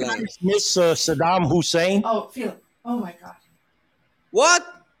guys miss Saddam Hussein? Oh, Phil. Oh, my God. What?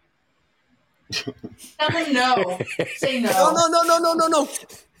 Tell him no. Say no.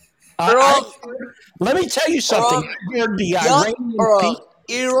 No. Let me tell you something. I heard the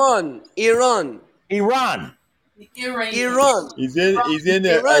Iranian Iran. He's in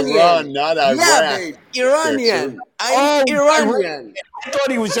Iran, not Iraq. Yeah, babe. Iranian. I'm Iranian. I thought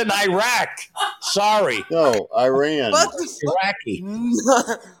he was in Iraq. Sorry. No, Iran. What? Iraqi. No.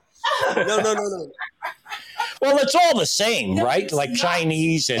 Well, it's all the same, right? Like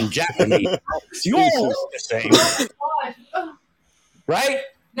Chinese and Japanese. You all look the same. Right?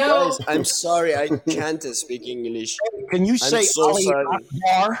 No. Guys, I'm sorry. I can't speak English. Can you say Ali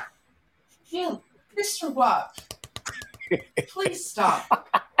Akbar? Phil, Mr. Wap. Please stop.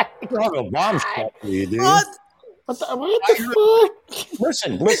 Brought a bomb shot for you, dude. What? What the fuck?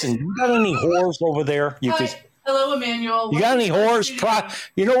 Listen. You got any whores over there? Hello, Emmanuel. You got any whores?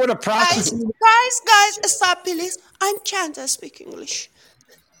 You know what a prostitute? Guys, stop, please. I can't speak English.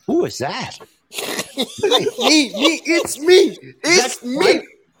 Who is that? It's me.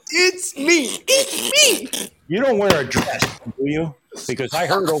 You don't wear a dress, do you? Because I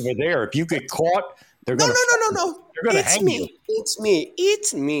heard over there, if you get caught, they're gonna. No. They're gonna hang you. It's me.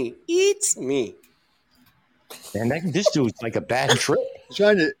 And this dude's like a bad trip. He's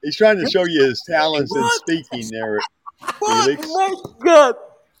trying to show you his talents in speaking there, Felix. Oh my God.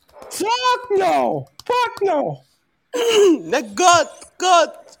 Fuck no. God.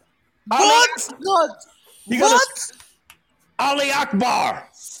 What? Ali Akbar.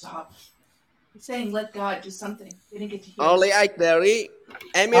 Stop. He's saying let God do something. They didn't get to hear Ali Akbari.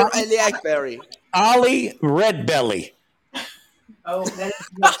 Emir Ali Akbari. Ali Red Belly. Oh, that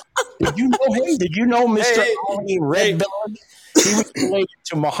is Did you know him? Did you know Mr. Hey, Ali Redbelly? He was related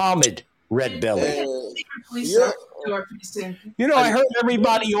to Muhammad Redbelly. secret police yeah. door pretty soon. You know, I heard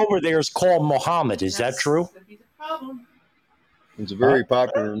everybody over there is called Muhammad. Is that true? That'd be the problem. It's a very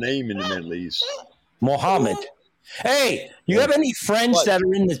popular name in the Middle East. Muhammad. Hey, you have any friends What? that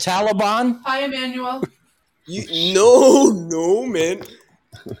are in the Taliban? Hi, Emmanuel. No, man.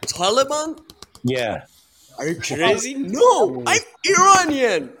 Taliban? Yeah. Are you crazy? No, I'm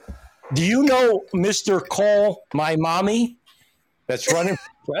Iranian. Do you know Mr. Call My Mommy that's running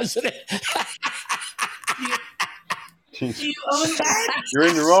for president? Do you own? You're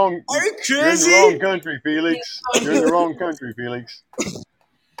in the wrong. Are you You're in crazy? the wrong country, Felix. You're in the wrong country, Felix.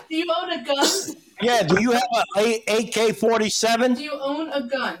 Do you own a gun? Yeah, do you have an AK-47? Do you own a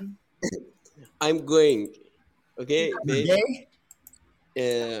gun? I'm going. Okay, babe.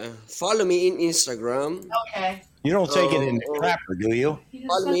 Okay. Follow me in Instagram. Okay. You don't take it in the crapper, do you?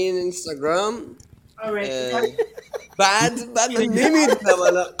 Follow me in Instagram. All right. Bad name it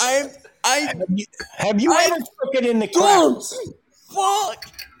naman. Have you ever took it in the crapper? Don't. Fuck.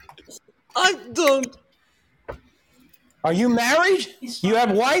 I don't. Are you married? You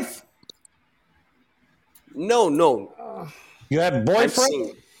have wife? No. You have I'm boyfriend?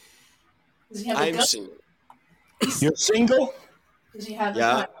 single. Does he have a I'm gun? single. You're single? Does he have a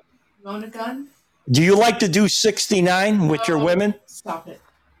Yeah. gun? You own a gun? Do you like to do 69 with your women? Stop it.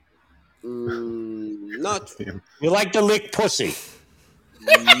 Not. You like to lick pussy?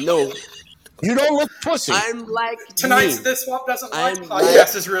 No. You don't lick pussy. I'm like Tonight's me. This Swap Doesn't Lie I'm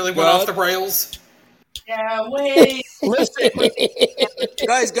podcast has really went off the rails. Yeah, wait. Listen,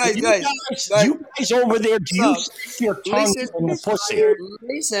 Guys. you guys over there, do you stick your tongue in the pussy?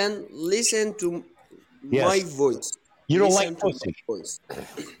 Listen to Yes. my voice. You don't Listen like to my pussy? voice.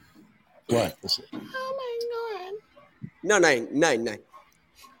 What? No, nine.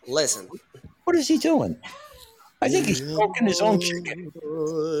 Listen. What is he doing? I think he's smoking his own chicken.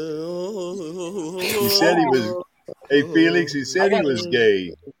 He said he was. Hey, Felix. He said he was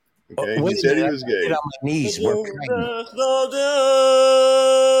gay. Okay, he said he was gay. Get on my knees. We're pregnant.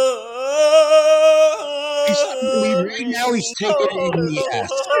 Right now he's taking it in the ass.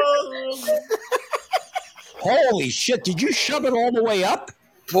 Holy shit! Did you shove it all the way up?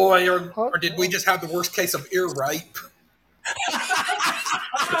 Boy, or did we just have the worst case of ear rape?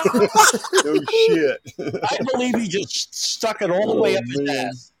 No shit. I believe he just stuck it all the way up his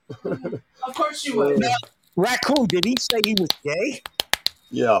ass. Of course you would. Now, Raccoon, did he say he was gay?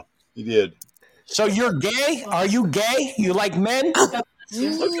 Yeah, he did. So you're gay? Are you gay? You like men?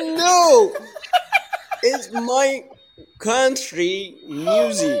 No. It's my country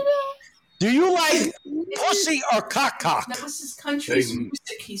music. Do you like pussy or cock? That was his country's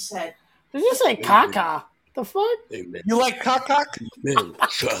music, he said. Did you say caca? The fuck? You like cock? Man,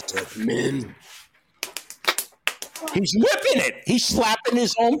 shut up, man. He's whipping it. He's slapping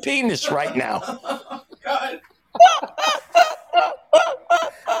his own penis right now. Oh, God.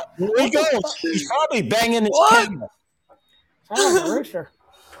 Here he goes. He's probably banging his camel. Sounds like a rooster.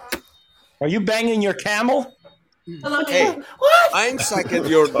 Are you banging your camel? Hello, Hey, I'm sucking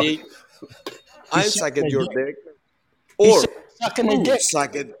your dick. I'm sucking your dick. Or sucking the you dick.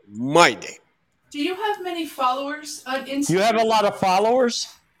 sucking my dick. do you have many followers on Instagram? You have a lot of followers?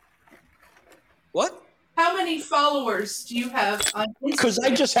 What? How many followers do you have on Instagram? Because I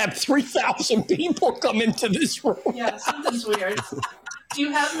just had 3,000 people come into this room. Yeah, something's weird. Do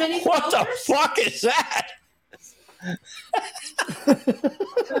you have many What the followers? fuck is that?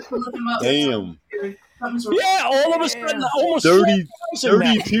 Look him up. Damn. Something's wrong. Yeah, all of a sudden, almost 30, 4,000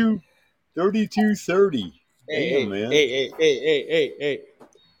 now. 32, 30. Hey, Damn, man. Hey.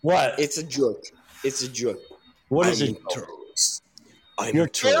 What? It's a joke. It's a joke. What is it? Terrorist. I'm You're a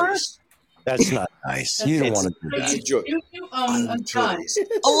terrorist. That's not nice. You don't want to do It's a that. joke. You own a I'm a gun. terrorist.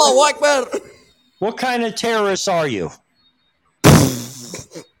 Allahu Akbar. What kind of terrorist are you?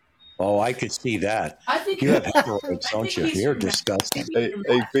 Oh, I could see that. I think You have hemorrhoids, don't you? You're disgusting. Hey,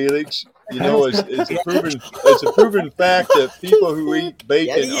 Felix. You know, it's a proven fact that people who eat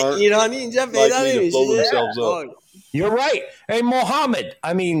bacon aren't likely to blow themselves up. You're right. Hey, Moed,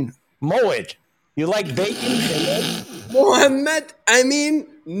 you like bacon? Mohammed,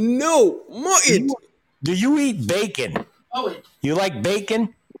 no. Moed. Do you eat bacon? Oh, You like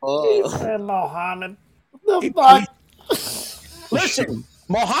bacon? Hey, Mohammed. The fuck? Listen,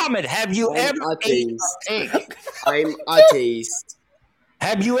 Mohammed, have you ever ate a pig? I'm atheist.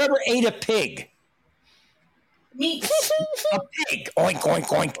 Have you ever ate a pig? meat. A pig. Oink, oink,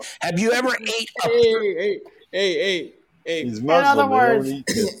 oink. Have you ever ate a Hey. Hey, He's In other Muslim. They don't words, eat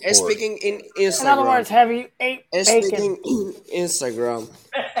pork. speaking in in other words, Instagram. have you ate bacon? Speaking in Instagram.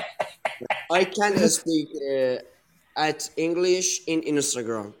 I can't speak at English in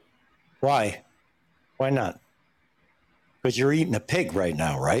Instagram. Why? Why not? Because you're eating a pig right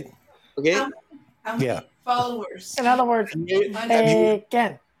now, right? Okay. How many Yeah. followers? In other words,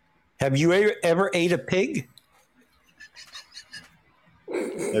 bacon. Have you ever ate a pig?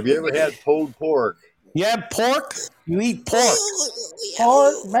 Have you ever had pulled pork? You have pork? You eat pork.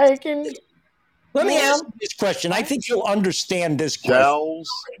 Pork, bacon. Let me ham. ask you this question. I think you'll understand this question. Jowls?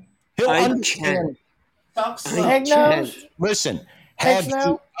 He'll I understand. Egg nose. Listen, Egg have you,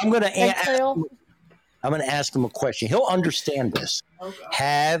 snout. I'm going Egg to tail. ask him a question. He'll understand this.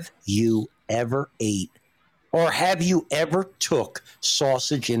 Have you ever ate or have you ever took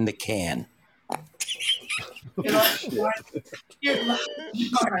sausage in the can?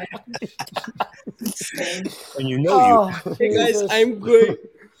 And you know you. Hey guys, I'm good.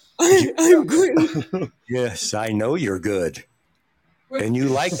 I'm good. Yes, I know you're good. And you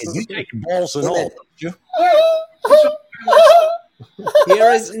like it. You take balls and all, don't you?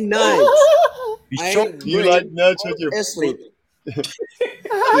 Here is nuts. You like nuts with your sleep.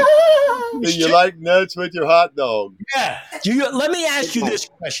 Do you like nuts with your hot dog? Yeah. Let me ask you this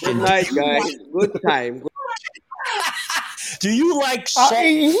question. Good night, guys. Good time. Do you like salt?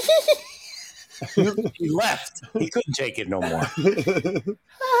 He left. He couldn't take it no more.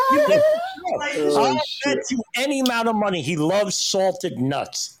 I'll bet you any amount of money he loves salted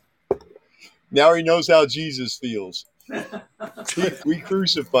nuts. Now he knows how Jesus feels. We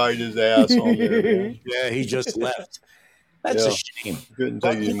crucified his ass on there, man. Yeah, he just left. That's a shame. Couldn't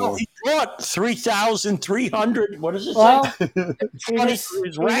take it anymore. He brought 3,300. What does it Well, say? he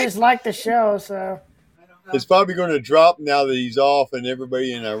just liked the show, so. It's probably going to drop now that he's off, and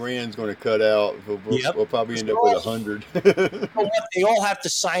everybody in Iran's going to cut out. We'll probably end up with 100. They all have to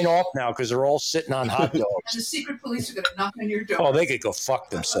sign off now because they're all sitting on hot dogs. And the secret police are going to knock on your door. Oh, they could go fuck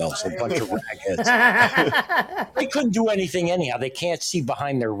themselves, a bunch of ragheads. They couldn't do anything anyhow. They can't see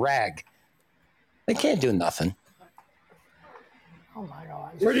behind their rag. They can't do nothing. Oh my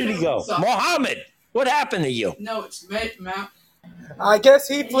God. Where did he go? Mohammed, what happened to you? No, it's Matt. I guess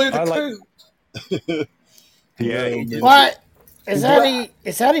he flew the coop. Yeah. What? Is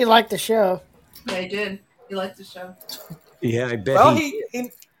that he liked the show? Yeah, he did. He liked the show. Yeah, I bet. Well,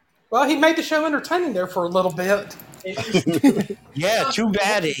 he made the show entertaining there for a little bit. Yeah, too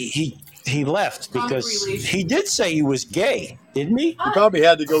bad he left because he did say he was gay, didn't he? He probably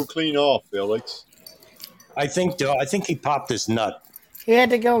had to go clean off, Felix. I think he popped his nut. He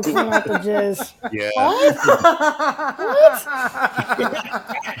had to go clean out the jizz. Yeah.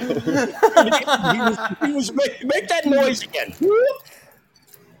 he was make that noise again. Whoop!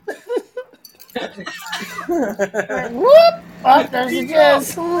 Oh, there's the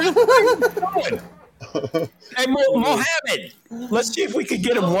jizz. Hey, Mohammed, let's see if we could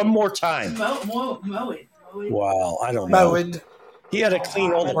get him one more time. Mow it. Wow, I don't know. Mowed. He had to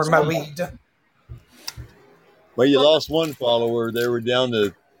clean all the Or mowed. Well, you lost one follower. They were down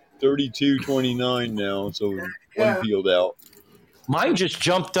to 3229 now, so one peeled out. Mine just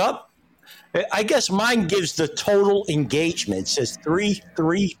jumped up. I guess mine gives the total engagement. It says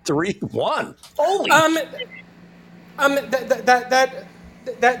 3331. Holy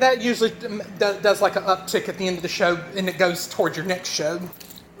that usually does like an uptick at the end of the show, and it goes towards your next show.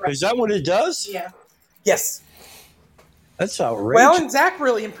 Is that what it does? Yeah. Yes. That's outrageous. Well, and Zach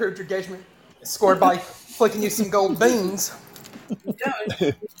really improved your engagement score by flicking you some gold beans.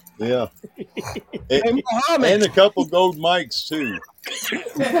 Yeah. And a couple gold mics, too.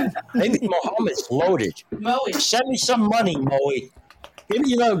 Maybe Mohammed's loaded. Moe. Send me some money, Moe. Give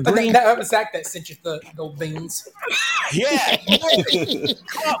me green. That was Zach that sent you the gold beans. Yeah.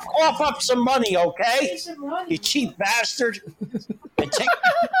 Cough up some money, okay? You cheap bastard. And take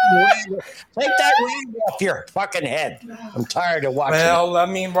that ring off your fucking head. I'm tired of watching Well, I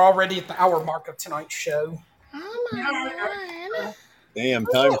mean, we're already at the hour mark of tonight's show. Oh my God. Damn,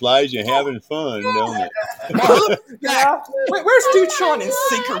 time flies. You're having fun, don't it? Yeah. Where's Dude Sean and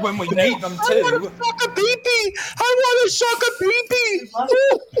Seeker when we need them, too? I want to suck a pee-pee. I want to suck a pee-pee.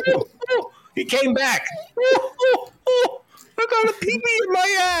 He came back. I got a pee-pee in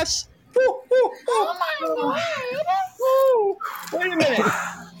my ass. Oh my God. Wait a minute.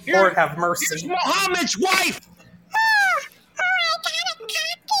 Lord have mercy. Here's Mohammed's wife.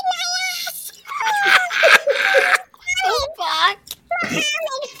 Oh, fuck.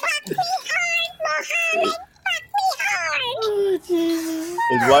 Oh, Jesus.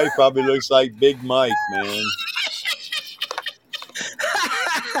 His wife probably looks like Big Mike, man.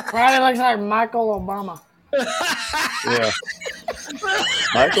 Probably looks like Michael Obama. Yeah.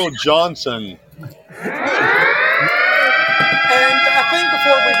 Michael Johnson. And I think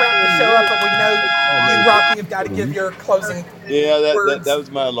before we wrap the show up, we know you, Rocky, have got to give your closing Yeah, words. that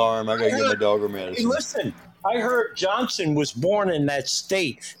was my alarm. I got to get my dog her medicine. Hey, listen, I heard Johnson was born in that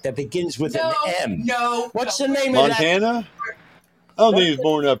state that begins with an M. No. What's the name Montana? of that? I don't think he was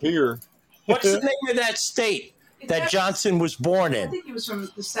born up here. What's the name of that state that Johnson was born I in? think he was from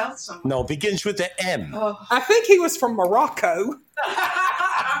the south somewhere. No, begins with an M. Oh. I think he was from Morocco.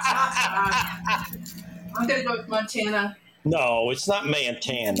 I'm going to go with Montana. No, it's not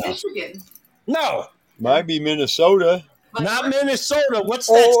Montana. Michigan. No. Might be Minnesota. Not Minnesota. What's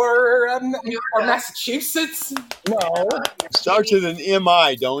that? Or Massachusetts? No. Starts with an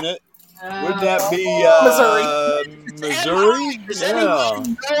M-I, don't it? Would that be Missouri? Does Yeah.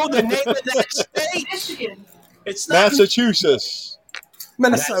 anyone know the name of that state? Michigan. It's not Massachusetts.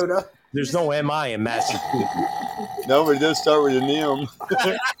 Minnesota. There's no M-I in Massachusetts. No, but it does start with an M.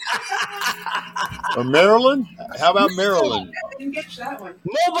 Or Maryland? How about Maryland? I didn't get that one.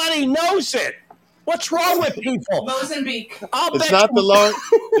 Nobody knows it. What's wrong with people? Mozambique. It's not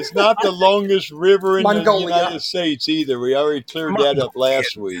the longest river in the United States either. We already cleared that up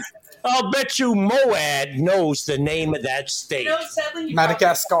last week. I'll bet you Moad knows the name of that state. No, sadly,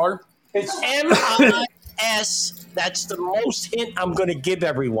 Madagascar. It's M-I-S. That's the most hint I'm going to give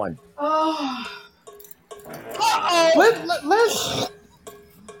everyone. Oh. Let's.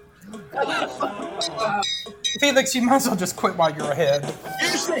 Felix, you might as well just quit while you're ahead.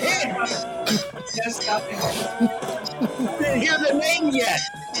 Here's the hint. Just stop it. Didn't hear the name yet.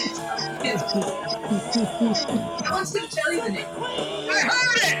 No one's going to tell you the name. I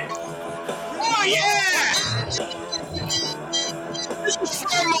heard it. Oh, yeah. This is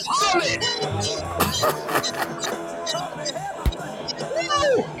from Muhammad.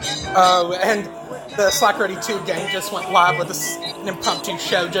 Oh, and the Slack Ready 2 game just went live with an impromptu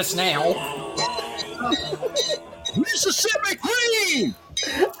show just now. Mississippi Queen!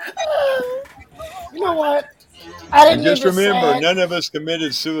 You know what? I didn't And just even remember, say it. none of us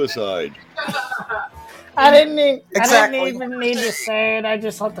committed suicide. I didn't Exactly. even need to say it. I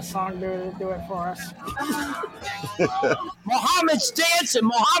just let the song do it for us. Muhammad's dancing.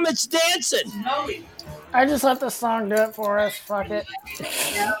 Muhammad's dancing. No. I just let the song do it for us. Fuck it.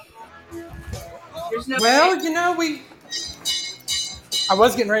 Yeah. There's no Well, you know, I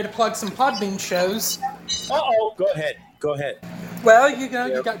was getting ready to plug some Podbean shows. Uh-oh. Go ahead. Go ahead. Well, you know,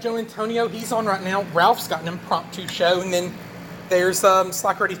 you got Joe Antonio. He's on right now. Ralph's got an impromptu show. And then there's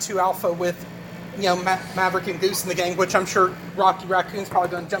Slack Ready 2 Alpha with, you know, Maverick and Goose in the gang, which I'm sure Rocky Raccoon's probably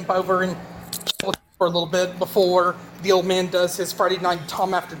going to jump over and for a little bit before the old man does his Friday night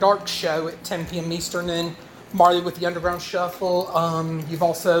Tom After Dark show at 10 p.m. Eastern. And Marley with the Underground Shuffle. You've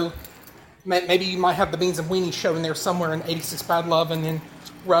also... Maybe you might have the Beans and Weenie show in there somewhere in 86 Bad Love, and then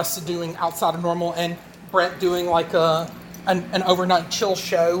Russ doing Outside of Normal, and Brett doing like an overnight chill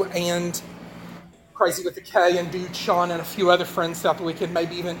show, and Crazy with the K and Dude Sean and a few other friends throughout the weekend,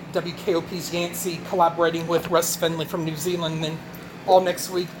 maybe even WKOP's Yancey collaborating with Russ Finley from New Zealand, and then all next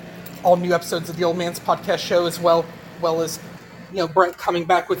week, all new episodes of the Old Man's Podcast show, as well as, you know, Brett coming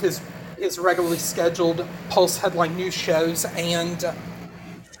back with his regularly scheduled Pulse headline news shows, and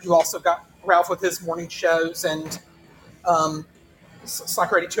you also got Ralph with his morning shows, and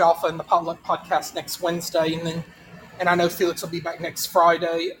Slack Ready 2 Alpha and the Potluck Podcast next Wednesday, and I know Felix will be back next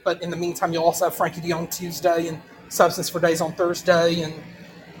Friday, but in the meantime, you'll also have Frankie D on Tuesday and Substance for Days on Thursday, and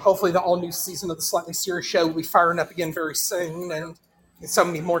hopefully the all-new season of the Slightly Serious Show will be firing up again very soon, and so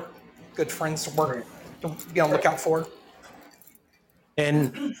many more good friends to be on the lookout for.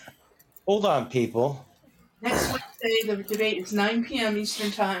 And hold on, people. Next Wednesday, the debate is 9 p.m. Eastern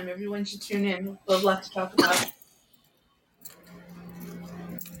Time. Everyone should tune in. We'll have lots to talk about.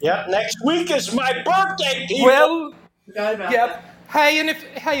 Yep, next week is my birthday, people. Well, Forgot about yep. that. Hey, and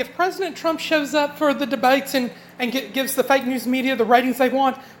if President Trump shows up for the debates and gives the fake news media the ratings they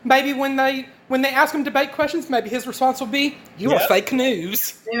want, maybe when they ask him debate questions, maybe his response will be, "You are fake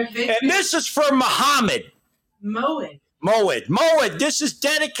news." They're fake And this is for Muhammad. Moed. Moed, this is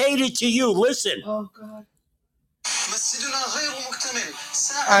dedicated to you. Listen. Oh, God.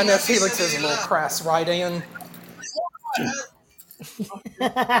 I know Felix is a little crass, right, Ian?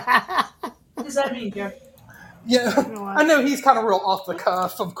 What does that mean, Jeff? Yeah, I know he's kind of real off the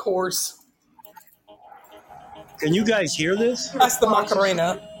cuff, of course. Can you guys hear this? That's the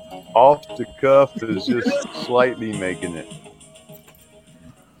Macarena. Off the cuff is just slightly making it.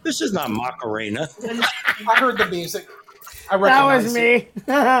 This is not Macarena. I heard the music. I That recognize was it. me.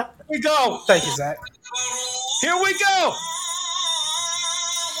 Here we go. Thank you, Zach. Here we go.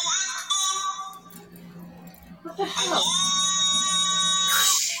 What the hell?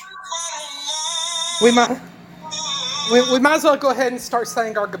 We might as well go ahead and start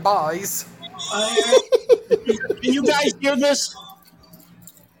saying our goodbyes. Can you guys hear this?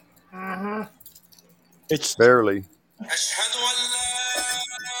 Uh-huh. It's barely.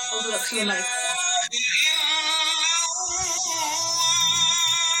 Hold it up to the mic.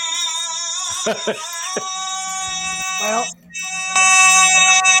 Well.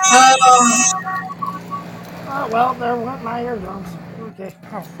 Well, there went my eardrums. Okay.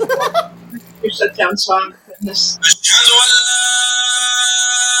 Your shutdown song. Goodness.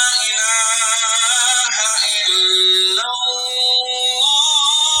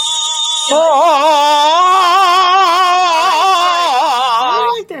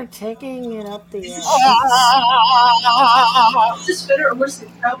 I like they're taking it up the ass. Is this better or worse than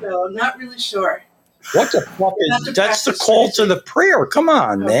cowbell? I'm not really sure. What the fuck is that's the call to the prayer. Come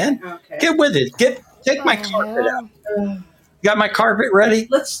on, man. Okay. Get with it. Take my carpet out. You got my carpet ready?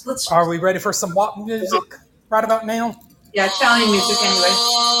 Let's Are we ready for some WAP music right about now? Yeah, Italian music anyway.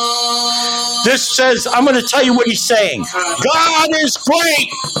 This says, I'm going to tell you what he's saying. God is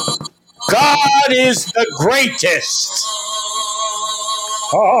great. God is the greatest.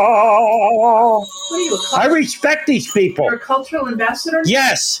 Oh, What are you, I respect these people. You're a cultural ambassador?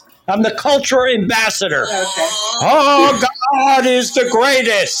 Yes, I'm the cultural ambassador. Okay. Oh, God is the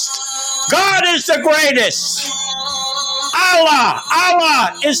greatest. God is the greatest.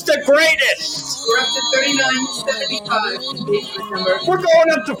 Allah is the greatest. We're up to 3975 engagement number. We're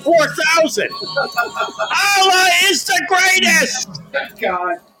going up to 4,000. Allah is the greatest.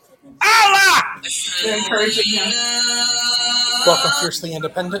 God. Allah! They're encouraging him. Welcome, Fiercely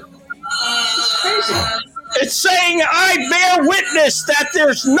Independent. It's crazy. It's saying, I bear witness that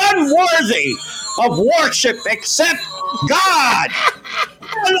there's none worthy of worship except God.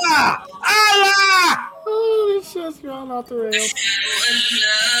 Allah! Allah! Oh, this shit's gone off the rails.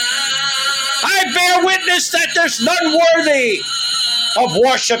 I bear witness that there's none worthy of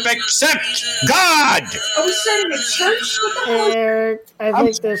worship except God. Are we starting a church? What the hell? Eric, I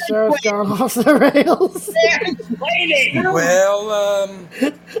think this show's gone off the rails. Well,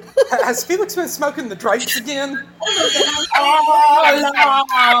 has Felix been smoking the drapes again?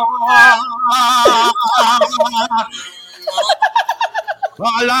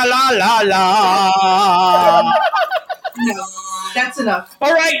 La la la la. No, that's enough.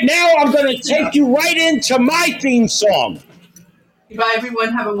 All right, now I'm going to take you right into my theme song. Goodbye,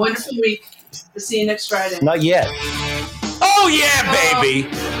 everyone. Have a wonderful week. We'll see you next Friday. Not yet. Oh, yeah, baby.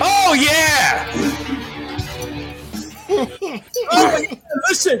 Oh, yeah. Oh,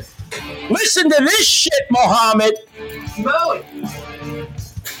 listen to this shit, Mohammed. Mow it.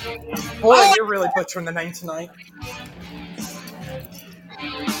 Boy, you're really butchering the name tonight.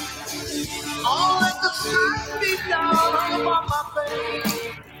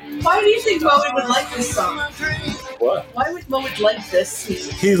 Why do you think Moed would like this song? What? Why would Moed like this?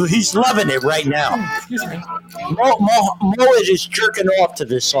 He's loving it right now. Excuse me. Moed is jerking off to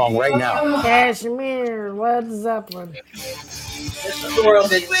this song right now. Kashmir, Led Zeppelin. That's the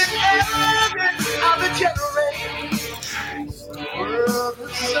world is.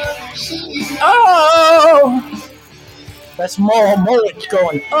 Oh! That's Moed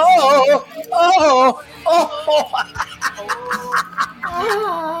going, oh, oh, oh.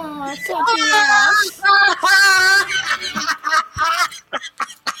 Oh, such a ass.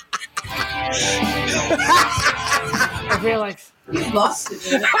 Felix. You lost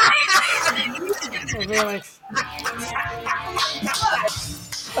it, man. Felix.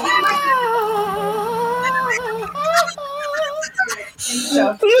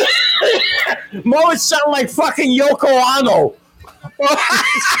 Moed sound like fucking Yoko Ono.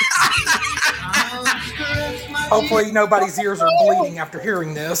 Hopefully nobody's ears are bleeding after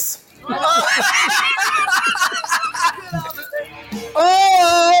hearing this.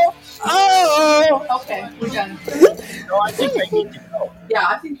 Oh! Okay, we're done. No, I think I need to go. Yeah,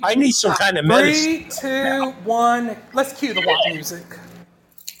 I think I need some kind of medicine. 3, 2, 1. Let's cue the WAP music.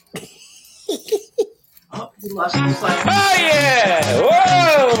 Oh, you lost your slide. Oh, yeah!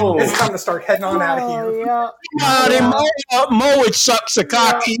 Whoa! It's time to start heading on out of here. Yeah. Moed sucks a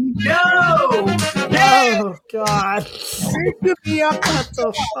cocky. No! Oh, God. What the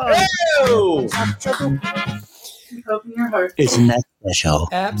fuck? Oh! Open your heart. Isn't that special?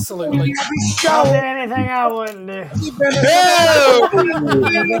 Absolutely. Don't do anything I wouldn't do.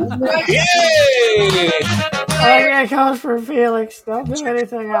 Yay! Okay, comes for Felix. Don't do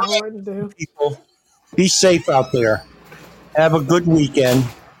anything I wouldn't do. People, be safe out there. Have a good weekend.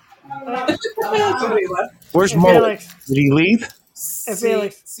 Somebody left. Where's Hey, Mo? Felix. Did he leave?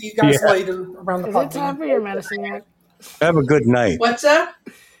 Felix. See you guys later around the Is pod it time bean. for your medicine yet? Have a good night. What's up?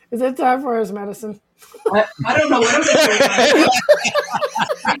 Is it time for his medicine? I don't know what I'm going to do.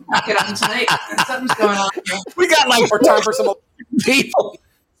 On tonight. Something's going on here. We got like Or time for some people.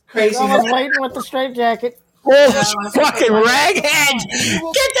 Crazy. I was waiting with the straight jacket. Oh, those fucking ragheads!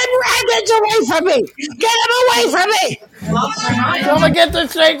 Get them ragheads away from me! Get them away from me! Tell them to get the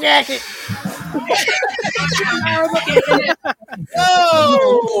straight jacket.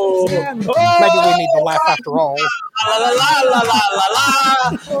 Oh! Maybe we need to laugh after all. La la la la la la.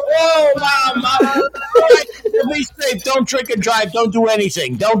 Oh, mama! Be safe. Don't drink and drive. Don't do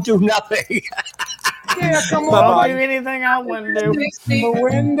anything. Don't do nothing. Yeah, come on. Don't do anything I wouldn't do. The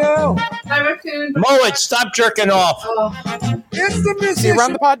window. Mow it. Stop jerking off. It's the musician. See you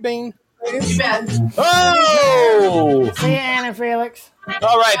around the pod bean. Oh! See you, Anna Felix.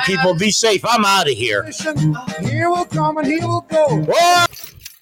 All right, people. Be safe. I'm out of here. He will come and he will go. Whoa!